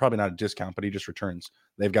a probably not a discount, but he just returns.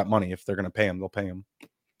 They've got money. If they're going to pay him, they'll pay him.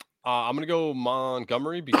 I'm going to go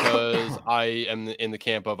Montgomery because I am in the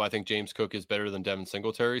camp of I think James Cook is better than Devin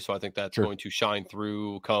Singletary. So I think that's going to shine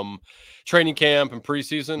through come training camp and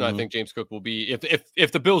preseason. Mm-hmm. I think James Cook will be,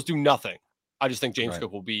 if the Bills do nothing, I just think James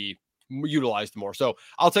Cook will be utilized more. So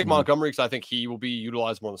I'll take Montgomery because I think he will be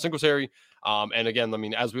utilized more than Singletary. And again, I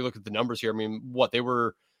mean, as we look at the numbers here, I mean, they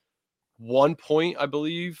were 1 point, I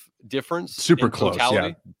believe, difference. Super close.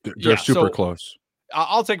 Totality. Yeah. They're super close.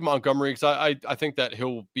 I'll take Montgomery because I think that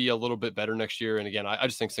he'll be a little bit better next year. And again, I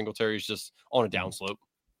just think Singletary is just on a downslope.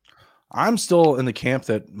 I'm still in the camp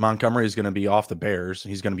that Montgomery is going to be off the Bears.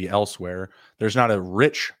 He's going to be elsewhere. There's not a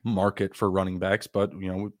rich market for running backs, but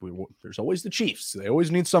there's always the Chiefs. They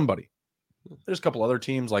always need somebody. There's a couple other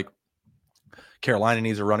teams like Carolina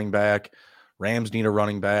needs a running back. Rams need a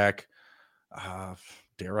running back.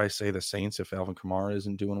 Dare I say the Saints if Alvin Kamara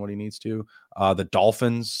isn't doing what he needs to. The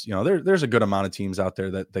Dolphins, there's a good amount of teams out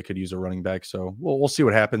there that could use a running back. So we'll see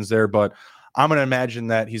what happens there. But I'm going to imagine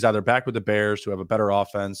that he's either back with the Bears who have a better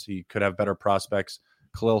offense. He could have better prospects.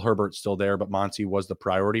 Khalil Herbert's still there, but Monty was the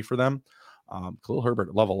priority for them. Khalil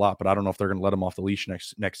Herbert love a lot, but I don't know if they're going to let him off the leash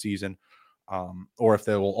next season. Or if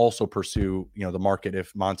they will also pursue, the market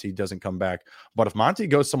if Monty doesn't come back. But if Monty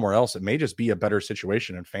goes somewhere else, it may just be a better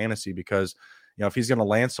situation in fantasy because, if he's going to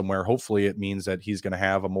land somewhere, hopefully it means that he's going to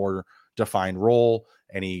have a more defined role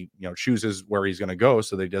and he, chooses where he's going to go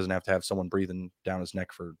so that he doesn't have to have someone breathing down his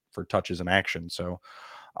neck for touches and action. So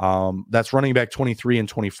that's running back 23 and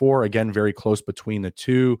 24. Again, very close between the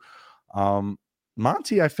two.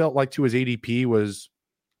 Monty, I felt like to his ADP was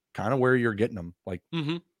kind of where you're getting him. Like,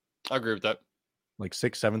 I agree with that. Like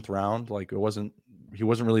 6th, 7th round. Like he wasn't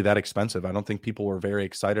really that expensive. I don't think people were very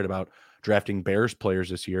excited about drafting Bears players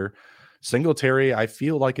this year. Singletary, I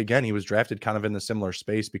feel like, again, he was drafted kind of in the similar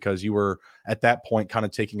space because you were at that point kind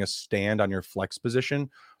of taking a stand on your flex position,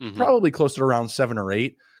 probably close to around 7 or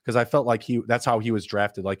 8. Because I felt like that's how he was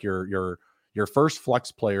drafted. Like your first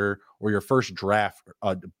flex player or your first draft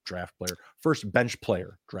player, first bench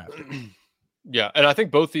player drafted. Yeah, and I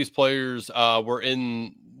think both these players were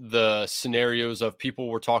in the scenarios of people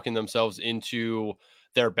were talking themselves into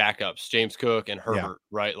their backups, James Cook and Herbert,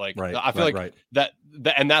 right? Like, I feel that,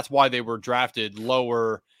 and that's why they were drafted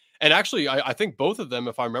lower. And actually, I think both of them,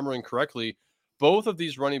 if I'm remembering correctly, both of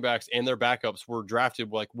these running backs and their backups were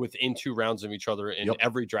drafted like within 2 rounds of each other in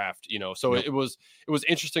every draft, so it was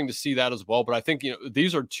interesting to see that as well. But I think,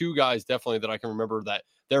 these are 2 guys definitely that I can remember that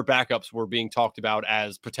their backups were being talked about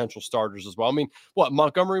as potential starters as well. I mean,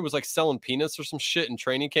 Montgomery was like selling peanuts or some shit in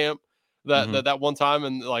training camp that one time.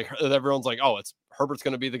 And like, everyone's like, oh, it's Herbert's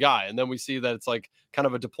going to be the guy. And then we see that it's like kind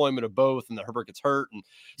of a deployment of both and that Herbert gets hurt. And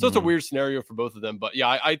so it's a weird scenario for both of them. But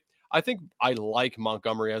yeah, I think I like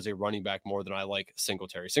Montgomery as a running back more than I like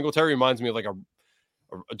Singletary. Singletary reminds me of like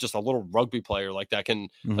just a little rugby player like that can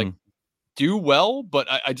like do well, but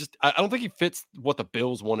I don't think he fits what the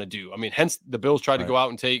Bills want to do. I mean, hence the Bills tried to go out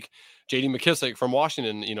and take J.D. McKissick from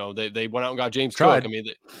Washington. They went out and got James Cook. I mean,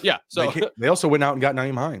 so they also went out and got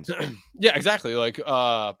Naeem Hines. Yeah, exactly. Like,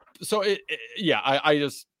 so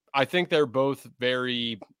I think they're both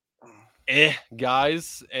very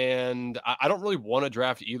guys, and I don't really want to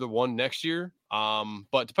draft either one next year.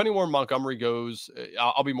 But depending on where Montgomery goes,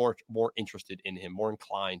 I'll be more interested in him, more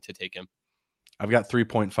inclined to take him. I've got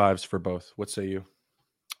 3.5s for both. What say you?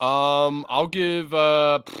 I'll give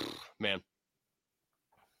I'll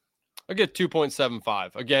get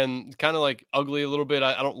 2.75. Again, kind of like ugly a little bit.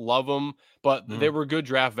 I don't love them, but they were good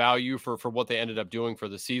draft value for what they ended up doing for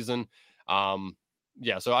the season. So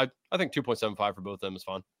I think 2.75 for both of them is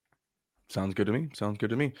fine. Sounds good to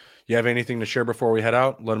me. You have anything to share before we head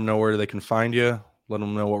out? Let them know where they can find you. Let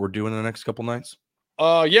them know what we're doing in the next couple nights.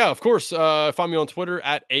 Yeah, of course. Find me on Twitter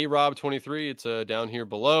at arob23. It's down here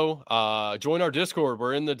below. Join our Discord.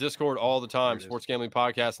 We're in the Discord all the time. Sports Gambling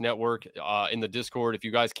Podcast Network in the Discord. If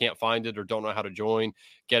you guys can't find it or don't know how to join,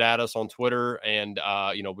 get at us on Twitter, and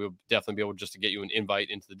we'll definitely be able just to get you an invite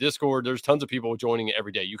into the Discord. There's tons of people joining it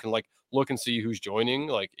every day. You can like look and see who's joining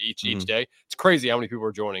like each day. It's crazy how many people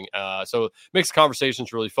are joining. So it makes the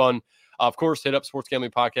conversations really fun. Of course, hit up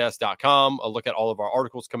sportsgamblingpodcast.com. Look at all of our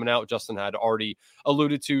articles coming out. Justin had already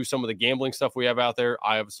alluded to some of the gambling stuff we have out there.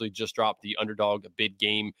 I obviously just dropped the Underdog Bid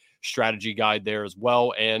Game strategy guide there as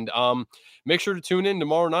well. And make sure to tune in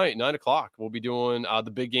tomorrow night, 9 o'clock. We'll be doing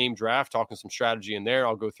the big game draft, talking some strategy in there.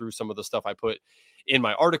 I'll go through some of the stuff I put in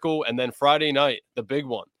my article. And then Friday night, the big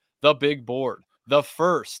one, the big board, the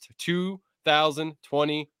first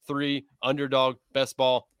 2023 Underdog Best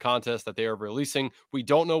Ball contest that they are releasing. We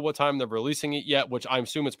don't know what time they're releasing it yet, which I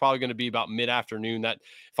assume it's probably going to be about mid-afternoon. That,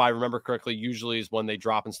 if I remember correctly, usually is when they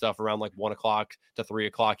drop and stuff around like 1 o'clock to 3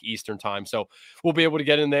 o'clock Eastern time. So we'll be able to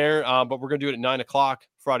get in there, but we're going to do it at 9 o'clock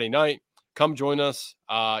Friday night. Come join us.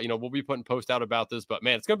 We'll be putting posts out about this, but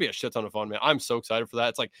man, it's going to be a shit ton of fun, man. I'm so excited for that.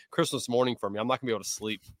 It's like Christmas morning for me. I'm not going to be able to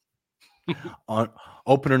sleep.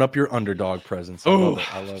 Opening up your underdog presents. I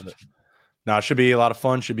love it. Now, it should be a lot of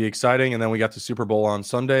fun, should be exciting. And then we got the Super Bowl on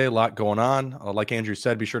Sunday, a lot going on. Like Andrew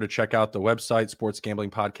said, be sure to check out the website,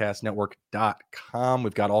 sportsgamblingpodcastnetwork.com.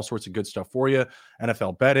 We've got all sorts of good stuff for you.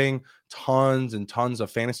 NFL betting, tons and tons of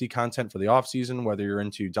fantasy content for the offseason, whether you're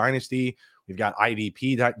into Dynasty. We've got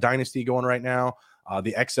IDP Dynasty going right now.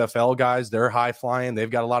 The XFL guys, they're high flying. They've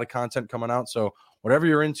got a lot of content coming out. So whatever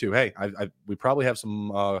you're into, hey, we probably have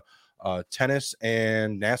some tennis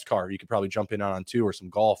and NASCAR you could probably jump in on too, or some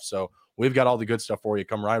golf. So we've got all the good stuff for you.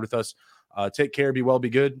 Come ride with us. Take care. Be well. Be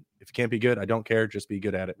good. If you can't be good, I don't care. Just be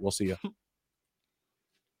good at it. We'll see you.